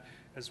accessed at,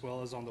 as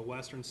well as on the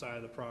western side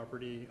of the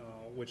property,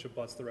 which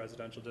abuts the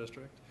residential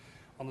district.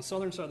 On the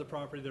southern side of the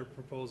property, they're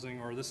proposing,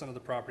 or this end of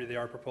the property, they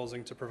are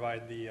proposing to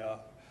provide the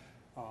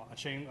a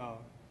chain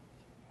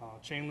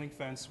link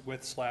fence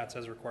with slats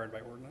as required by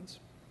ordinance.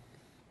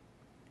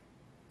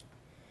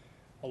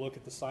 I'll look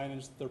at the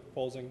signage that they're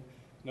proposing.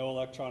 No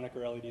electronic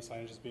or LED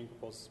signage is being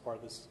proposed as part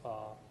of this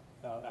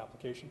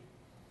application.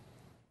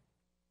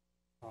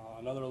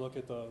 Another look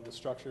at the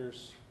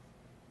structures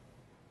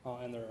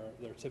and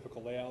their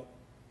typical layout.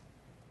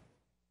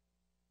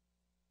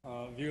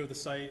 View of the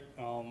site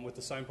with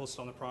the signposts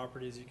on the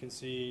property. As you can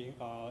see,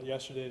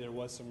 yesterday there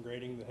was some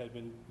grading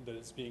that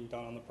is being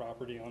done on the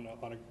property on a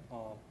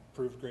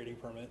approved grading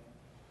permit.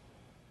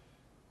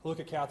 Look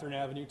at Catherine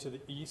Avenue to the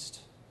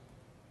east.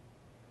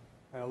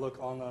 And a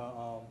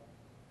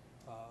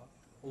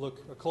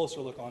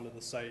closer look onto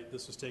the site.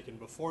 This was taken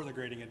before the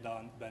grading had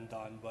been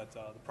done, but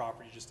the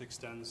property just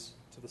extends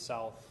to the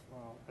south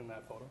in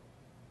that photo.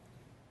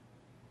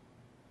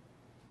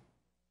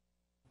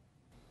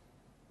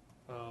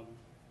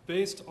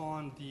 Based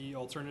on the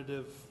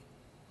alternative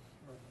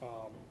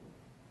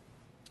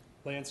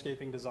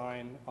landscaping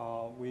design,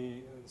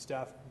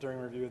 staff during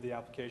review of the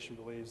application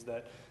believes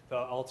that the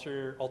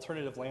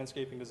alternative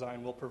landscaping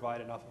design will provide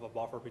enough of a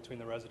buffer between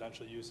the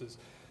residential uses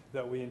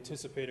that we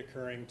anticipate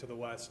occurring to the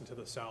west and to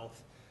the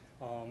south.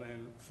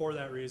 And for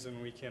that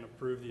reason, we can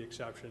approve the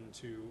exception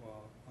to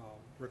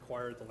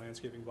require the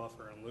landscaping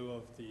buffer in lieu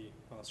of the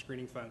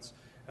screening fence,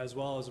 as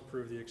well as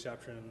approve the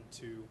exception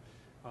to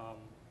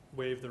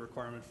waive the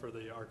requirement for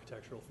the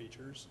architectural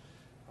features.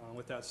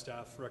 With that,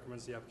 staff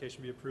recommends the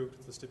application be approved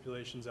with the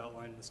stipulations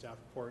outlined in the staff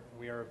report, and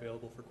we are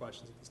available for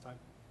questions at this time.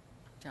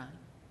 John?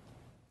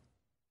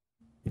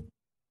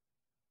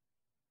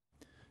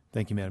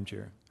 Thank you, Madam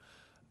Chair.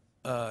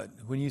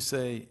 When you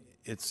say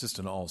it's just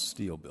an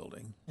all-steel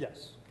building,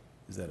 Yes.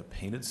 is that a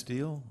painted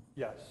steel?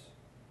 Yes.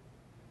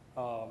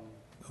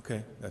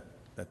 Okay,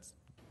 that's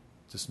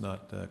just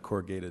not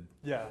corrugated.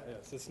 Yeah,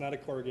 yes. It's not a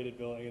corrugated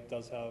building. It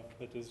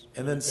is.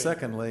 And then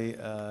secondly,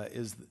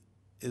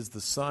 is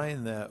the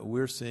sign that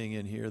we're seeing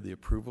in here the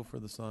approval for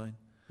the sign?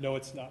 No,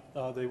 it's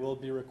not. They will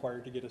be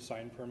required to get a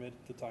sign permit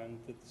at the time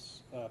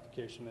that's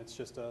application. It's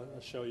just to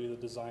show you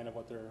the design of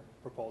what they're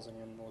proposing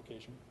in the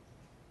location.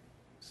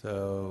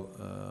 So,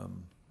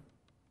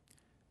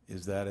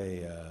 is that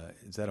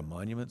a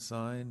monument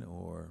sign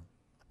or?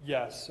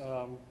 Yes.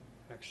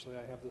 Actually,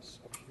 I have this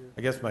up here.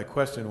 I guess my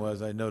question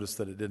was, I noticed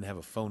that it didn't have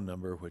a phone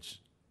number,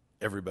 which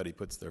everybody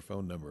puts their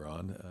phone number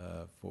on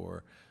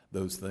for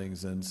those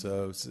things. And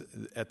so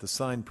at the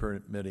sign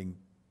permitting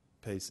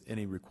pace,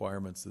 any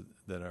requirements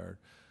that are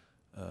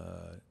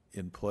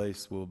in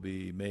place will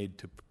be made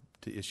to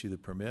issue the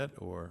permit,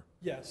 or?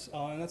 Yes,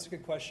 and that's a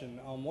good question.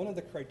 One of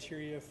the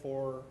criteria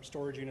for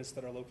storage units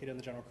that are located in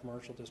the general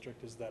commercial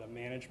district is that a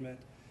management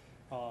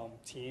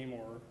team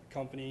or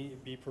company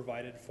be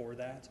provided for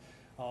that.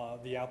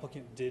 The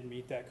applicant did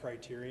meet that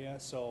criteria,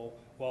 so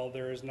while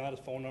there is not a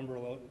phone number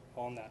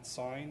on that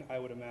sign, I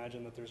would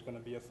imagine that there's going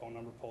to be a phone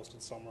number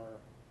posted somewhere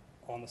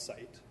on the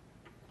site.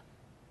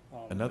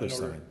 Another in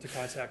order sign. to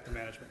contact the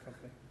management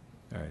company.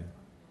 All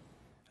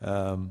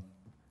right.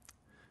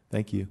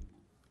 Thank you.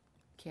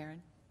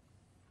 Karen?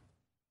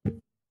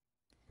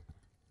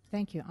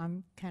 Thank you.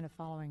 I'm kind of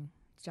following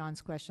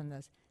John's question.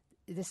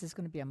 This is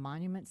going to be a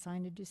monument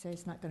sign, did you say?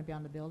 It's not going to be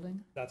on the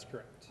building? That's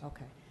correct.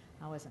 Okay.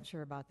 I wasn't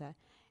sure about that.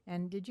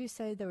 And did you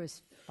say there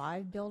was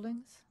 5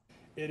 buildings?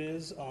 It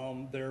is.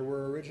 There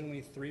were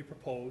originally 3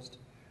 proposed.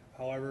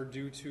 However,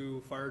 due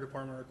to fire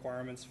department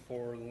requirements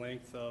for the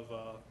length of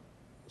a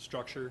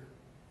structure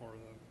or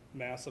the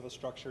mass of a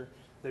structure,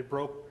 they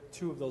broke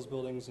 2 of those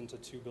buildings into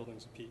 2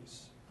 buildings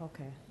apiece.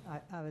 Okay,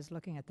 I was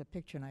looking at the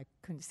picture and I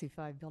couldn't see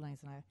 5 buildings,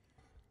 and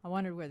I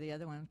wondered where the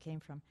other one came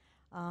from.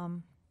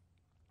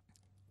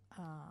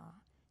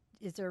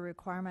 Is there a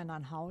requirement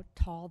on how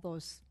tall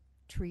those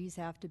trees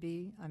have to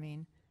be? I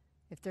mean,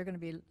 if they're going to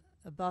be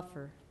a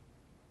buffer,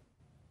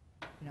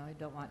 you know, I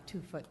don't want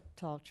 2-foot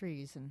tall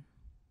trees, and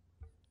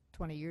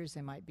 20 years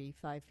they might be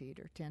 5 feet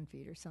or 10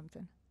 feet or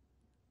something.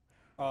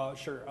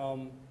 Sure.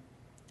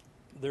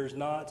 There's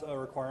not a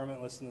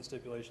requirement listed in the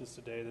stipulations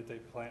today that they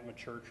plant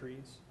mature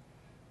trees,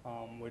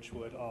 which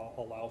would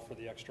allow for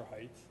the extra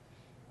height.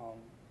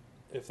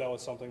 If that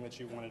was something that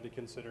you wanted to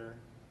consider,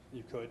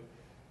 you could.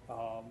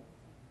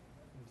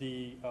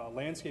 The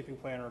landscaping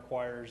plan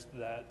requires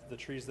that the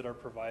trees that are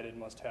provided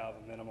must have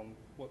a minimum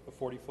a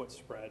 40-foot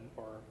spread,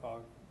 or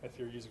if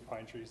you're using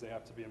pine trees, they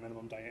have to be a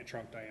minimum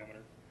trunk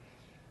diameter.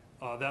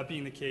 That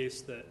being the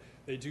case, that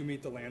they do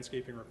meet the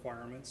landscaping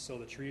requirements, so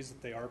the trees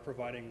that they are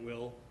providing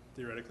will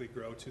theoretically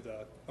grow to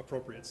the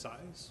appropriate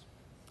size.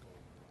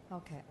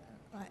 Okay,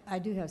 I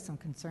do have some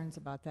concerns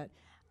about that.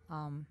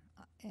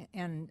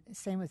 And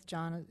same with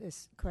John,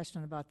 this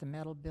question about the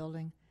metal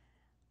building.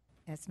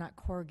 It's not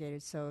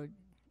corrugated, so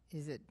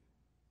is it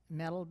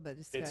metal, but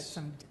it's got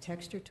some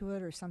texture to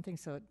it or something,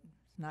 so it's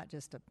not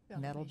just a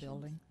metal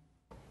building?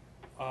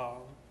 I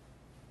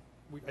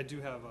do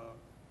have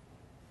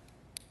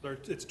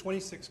it's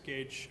 26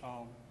 gauge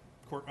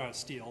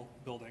steel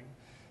building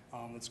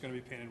that's going to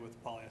be painted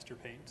with polyester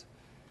paint.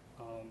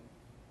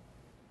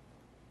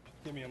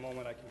 Give me a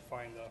moment, I can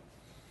find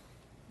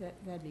the...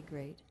 That'd be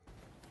great.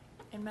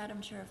 And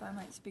Madam Chair, if I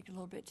might speak a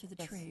little bit to the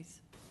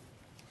trees.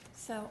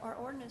 So our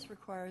ordinance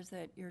requires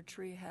that your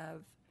tree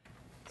have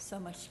so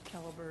much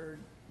caliber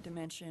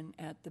dimension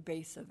at the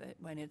base of it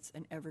when it's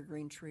an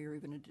evergreen tree or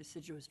even a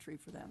deciduous tree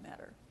for that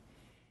matter.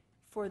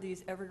 For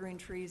these evergreen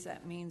trees,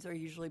 that means they're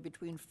usually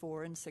between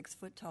 4 and 6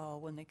 foot tall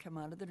when they come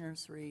out of the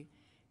nursery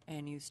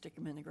and you stick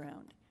them in the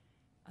ground.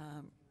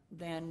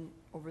 Then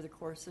over the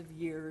course of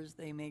years,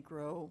 they may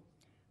grow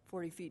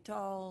 40 feet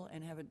tall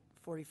and have a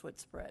 40-foot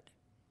spread.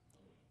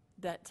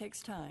 That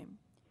takes time.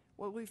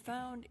 What we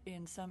found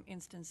in some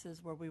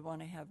instances where we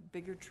want to have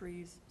bigger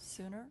trees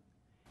sooner,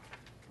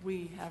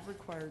 we have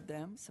required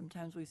them.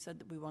 Sometimes we've said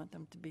that we want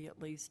them to be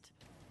at least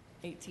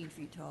 18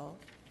 feet tall.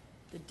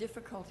 The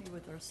difficulty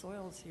with our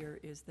soils here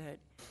is that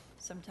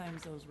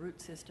sometimes those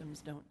root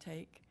systems don't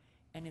take,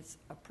 and it's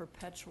a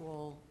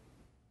perpetual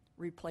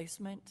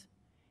replacement,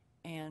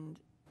 and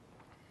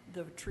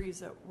the trees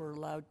that were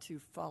allowed to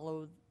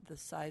follow the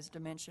size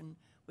dimension,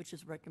 which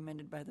is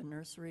recommended by the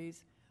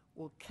nurseries,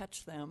 will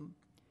catch them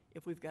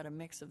if we've got a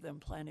mix of them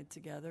planted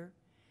together.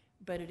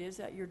 But it is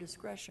at your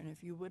discretion.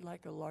 If you would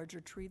like a larger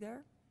tree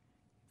there,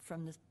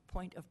 from the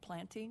point of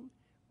planting,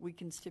 we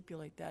can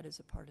stipulate that as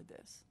a part of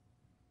this.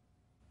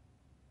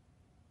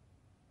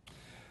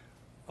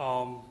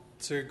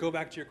 To go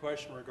back to your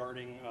question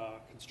regarding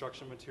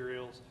construction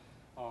materials,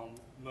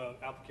 the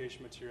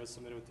application materials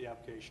submitted with the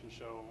application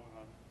show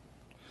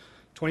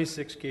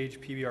 26 gauge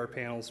PBR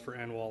panels for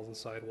end walls and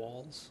side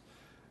walls.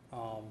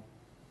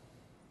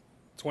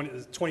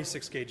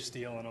 26 gauge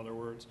steel, in other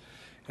words.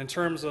 In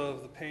terms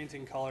of the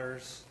painting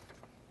colors,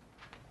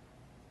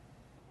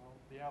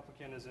 the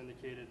applicant has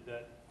indicated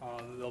that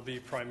they'll be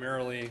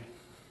primarily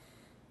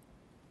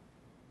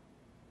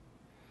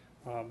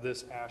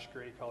this ash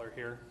gray color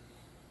here,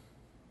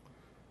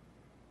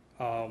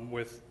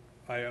 with,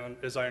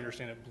 as I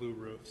understand it, blue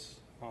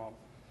roofs.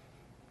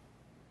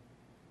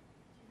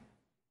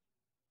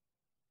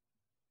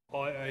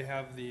 I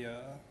have the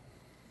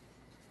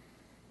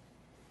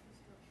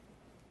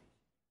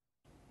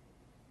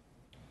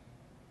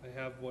I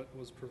have what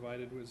was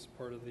provided as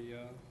part of the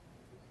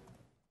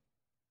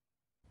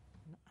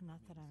Not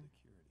that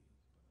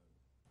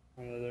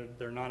I'm...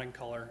 they're not in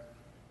color,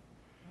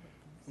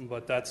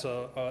 but that's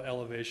a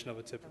elevation of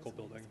a typical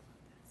building.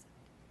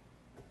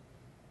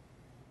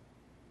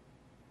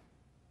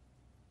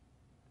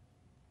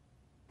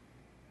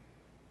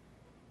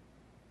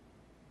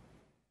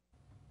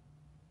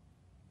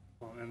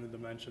 And the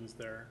dimensions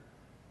there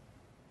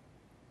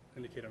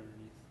indicate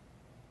underneath.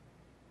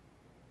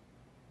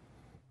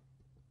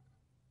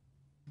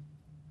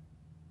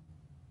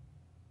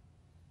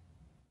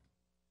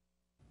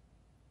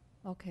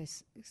 Okay,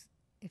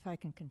 if I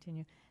can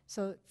continue.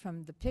 So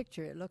from the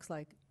picture, it looks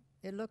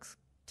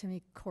to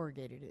me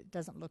corrugated. It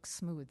doesn't look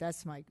smooth.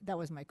 That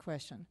was my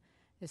question,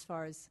 as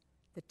far as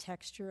the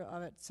texture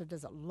of it. So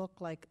does it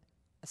look like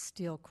a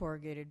steel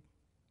corrugated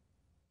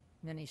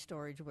mini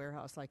storage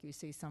warehouse, like you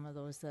see some of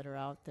those that are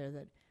out there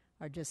that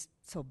are just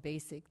so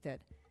basic that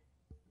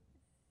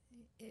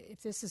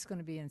if this is going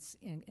to be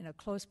in a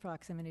close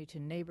proximity to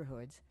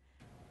neighborhoods,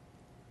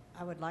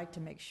 I would like to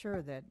make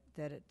sure that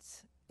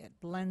it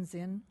blends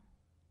in.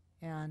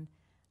 And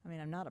I mean,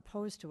 I'm not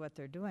opposed to what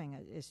they're doing.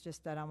 It's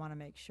just that I want to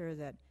make sure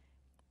that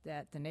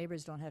the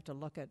neighbors don't have to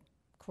look at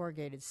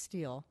corrugated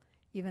steel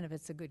even if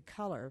it's a good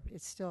color,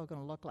 it's still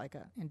going to look like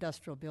an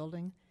industrial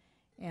building.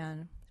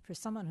 And for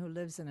someone who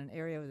lives in an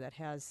area that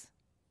has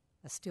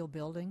a steel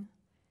building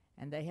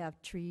and they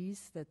have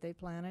trees that they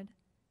planted,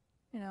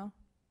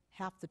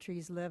 half the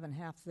trees live and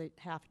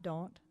half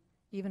don't,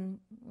 even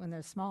when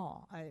they're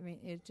small. I mean,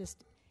 it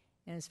just,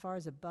 and as far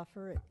as a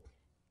buffer,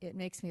 it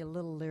makes me a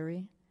little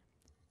leery.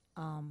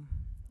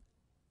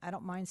 I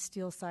don't mind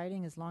steel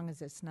siding as long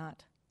as it's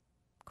not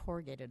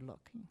corrugated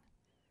looking.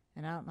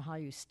 And I don't know how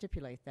you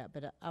stipulate that,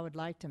 but I would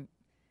like to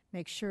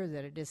make sure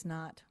that it is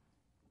not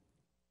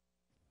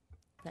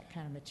that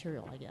kind of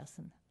material, I guess.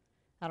 And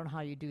I don't know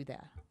how you do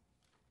that.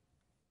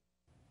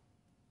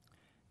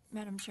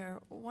 Madam Chair,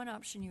 one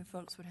option you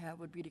folks would have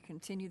would be to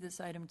continue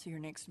this item to your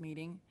next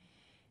meeting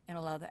and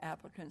allow the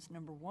applicants,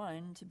 number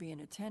one, to be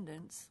in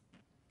attendance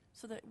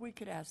so that we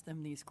could ask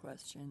them these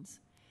questions,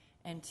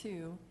 and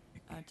two,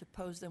 to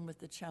pose them with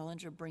the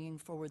challenge of bringing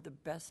forward the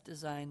best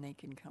design they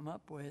can come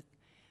up with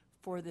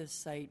for this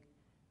site,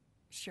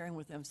 sharing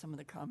with them some of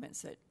the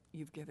comments that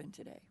you've given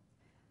today.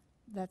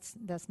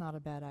 That's not a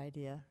bad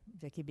idea,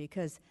 Vicki,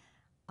 because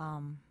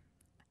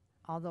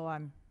although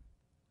I'm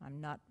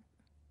not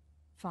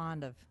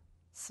fond of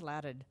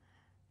slatted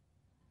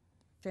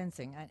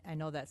fencing, I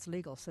know that's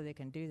legal, so they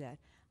can do that.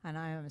 And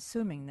I am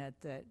assuming that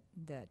the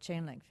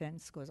chain link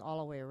fence goes all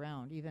the way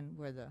around, even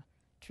where the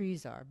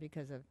trees are,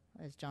 because of,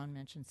 as John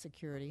mentioned,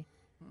 security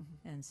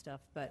and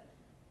stuff. But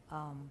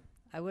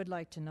I would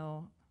like to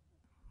know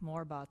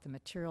more about the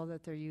material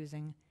that they're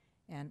using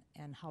and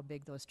how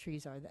big those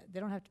trees are. They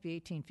don't have to be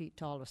 18 feet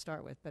tall to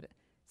start with, but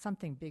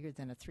something bigger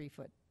than a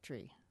 3-foot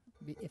tree,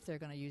 if they're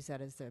going to use that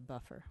as their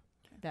buffer.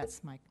 Okay.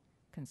 That's my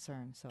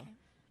concern. So, okay.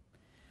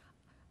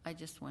 I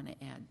just want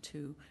to add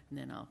too, and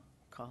then I'll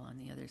call on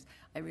the others.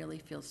 I really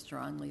feel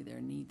strongly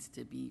there needs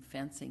to be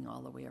fencing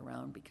all the way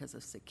around because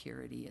of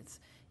security.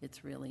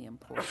 It's really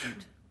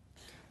important.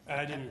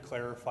 I didn't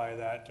clarify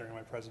that during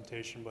my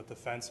presentation, but the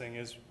fencing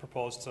is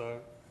proposed to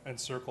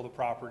encircle the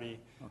property.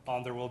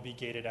 Okay. There will be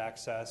gated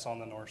access on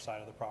the north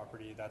side of the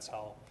property. That's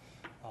how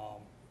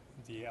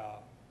the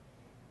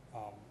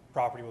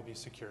property will be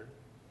secured.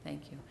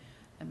 Thank you.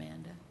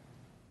 Amanda?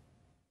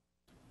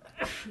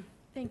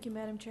 Thank you,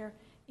 Madam Chair.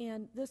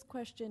 And this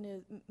question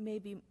is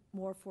maybe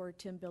more for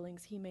Tim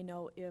Billings. He may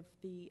know if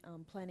the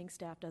planning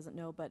staff doesn't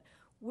know, but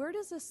where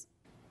does this,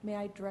 may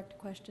I direct a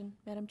question,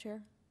 Madam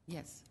Chair?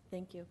 Yes.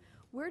 Thank you.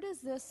 Where does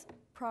this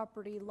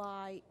property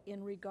lie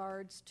in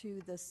regards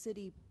to the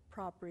city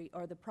property,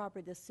 or the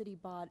property the city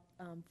bought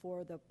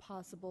for the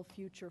possible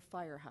future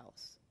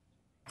firehouse?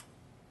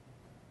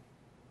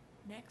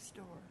 Next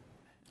door.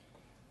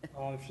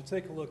 If you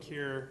take a look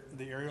here,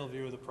 the aerial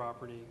view of the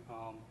property,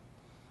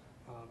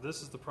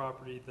 this is the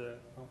property that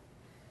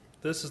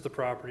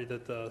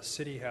the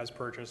city has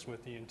purchased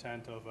with the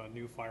intent of a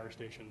new fire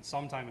station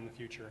sometime in the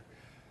future.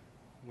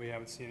 We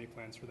haven't seen any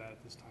plans for that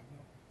at this time,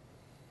 though.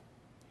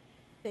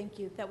 Thank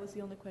you. That was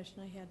the only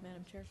question I had,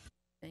 Madam Chair.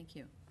 Thank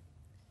you.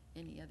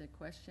 Any other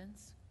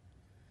questions?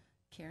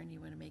 Karen,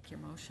 you want to make your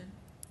motion?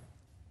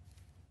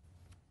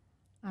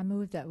 I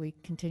move that we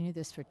continue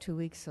this for 2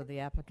 weeks so the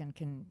applicant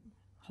can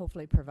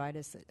hopefully provide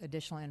us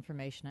additional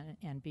information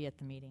and be at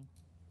the meeting.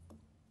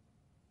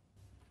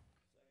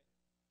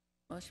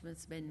 Motion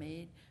has been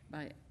made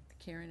by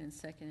Karen and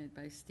seconded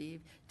by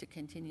Steve to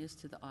continue us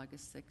to the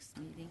August 6th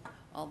meeting.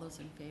 All those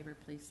in favor,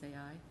 please say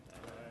aye.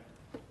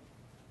 Aye.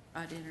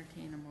 I'd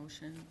entertain a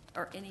motion,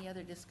 or any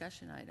other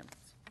discussion items.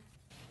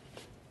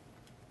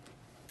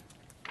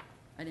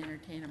 I'd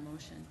entertain a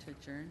motion to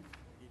adjourn.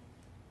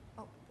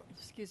 Oh,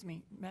 excuse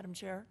me, Madam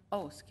Chair.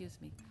 Oh, excuse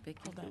me, Vicki.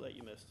 Hold on. Too late,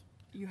 you missed.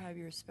 You have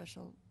your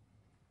special.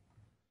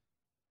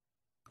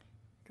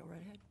 Go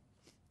right ahead.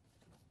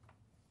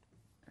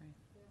 All right.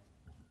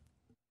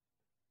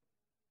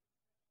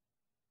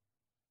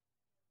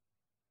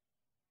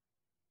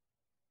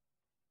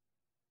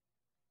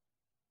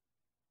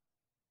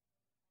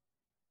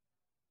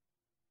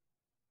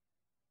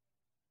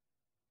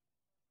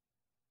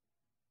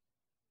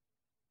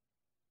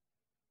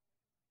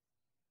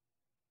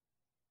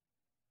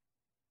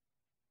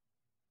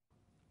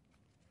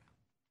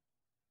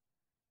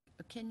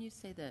 Can you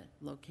say the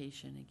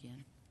location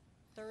again?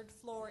 3rd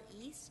floor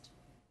east,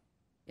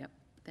 Yep,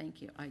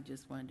 thank you. I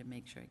just wanted to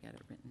make sure I got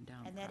it written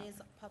down. and that is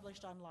properly.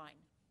 published online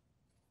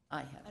I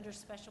have it. under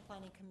Special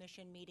Planning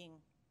Commission meeting,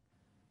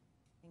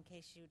 in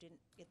case you didn't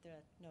get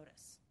the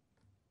notice.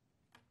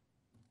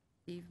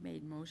 Steve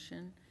made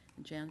motion,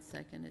 and Jan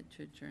seconded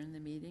to adjourn the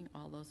meeting.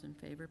 All those in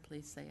favor,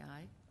 please say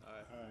aye.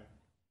 Aye.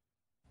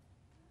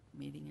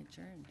 Meeting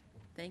adjourned.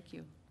 Thank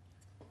you.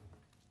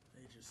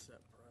 They just set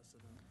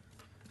precedent.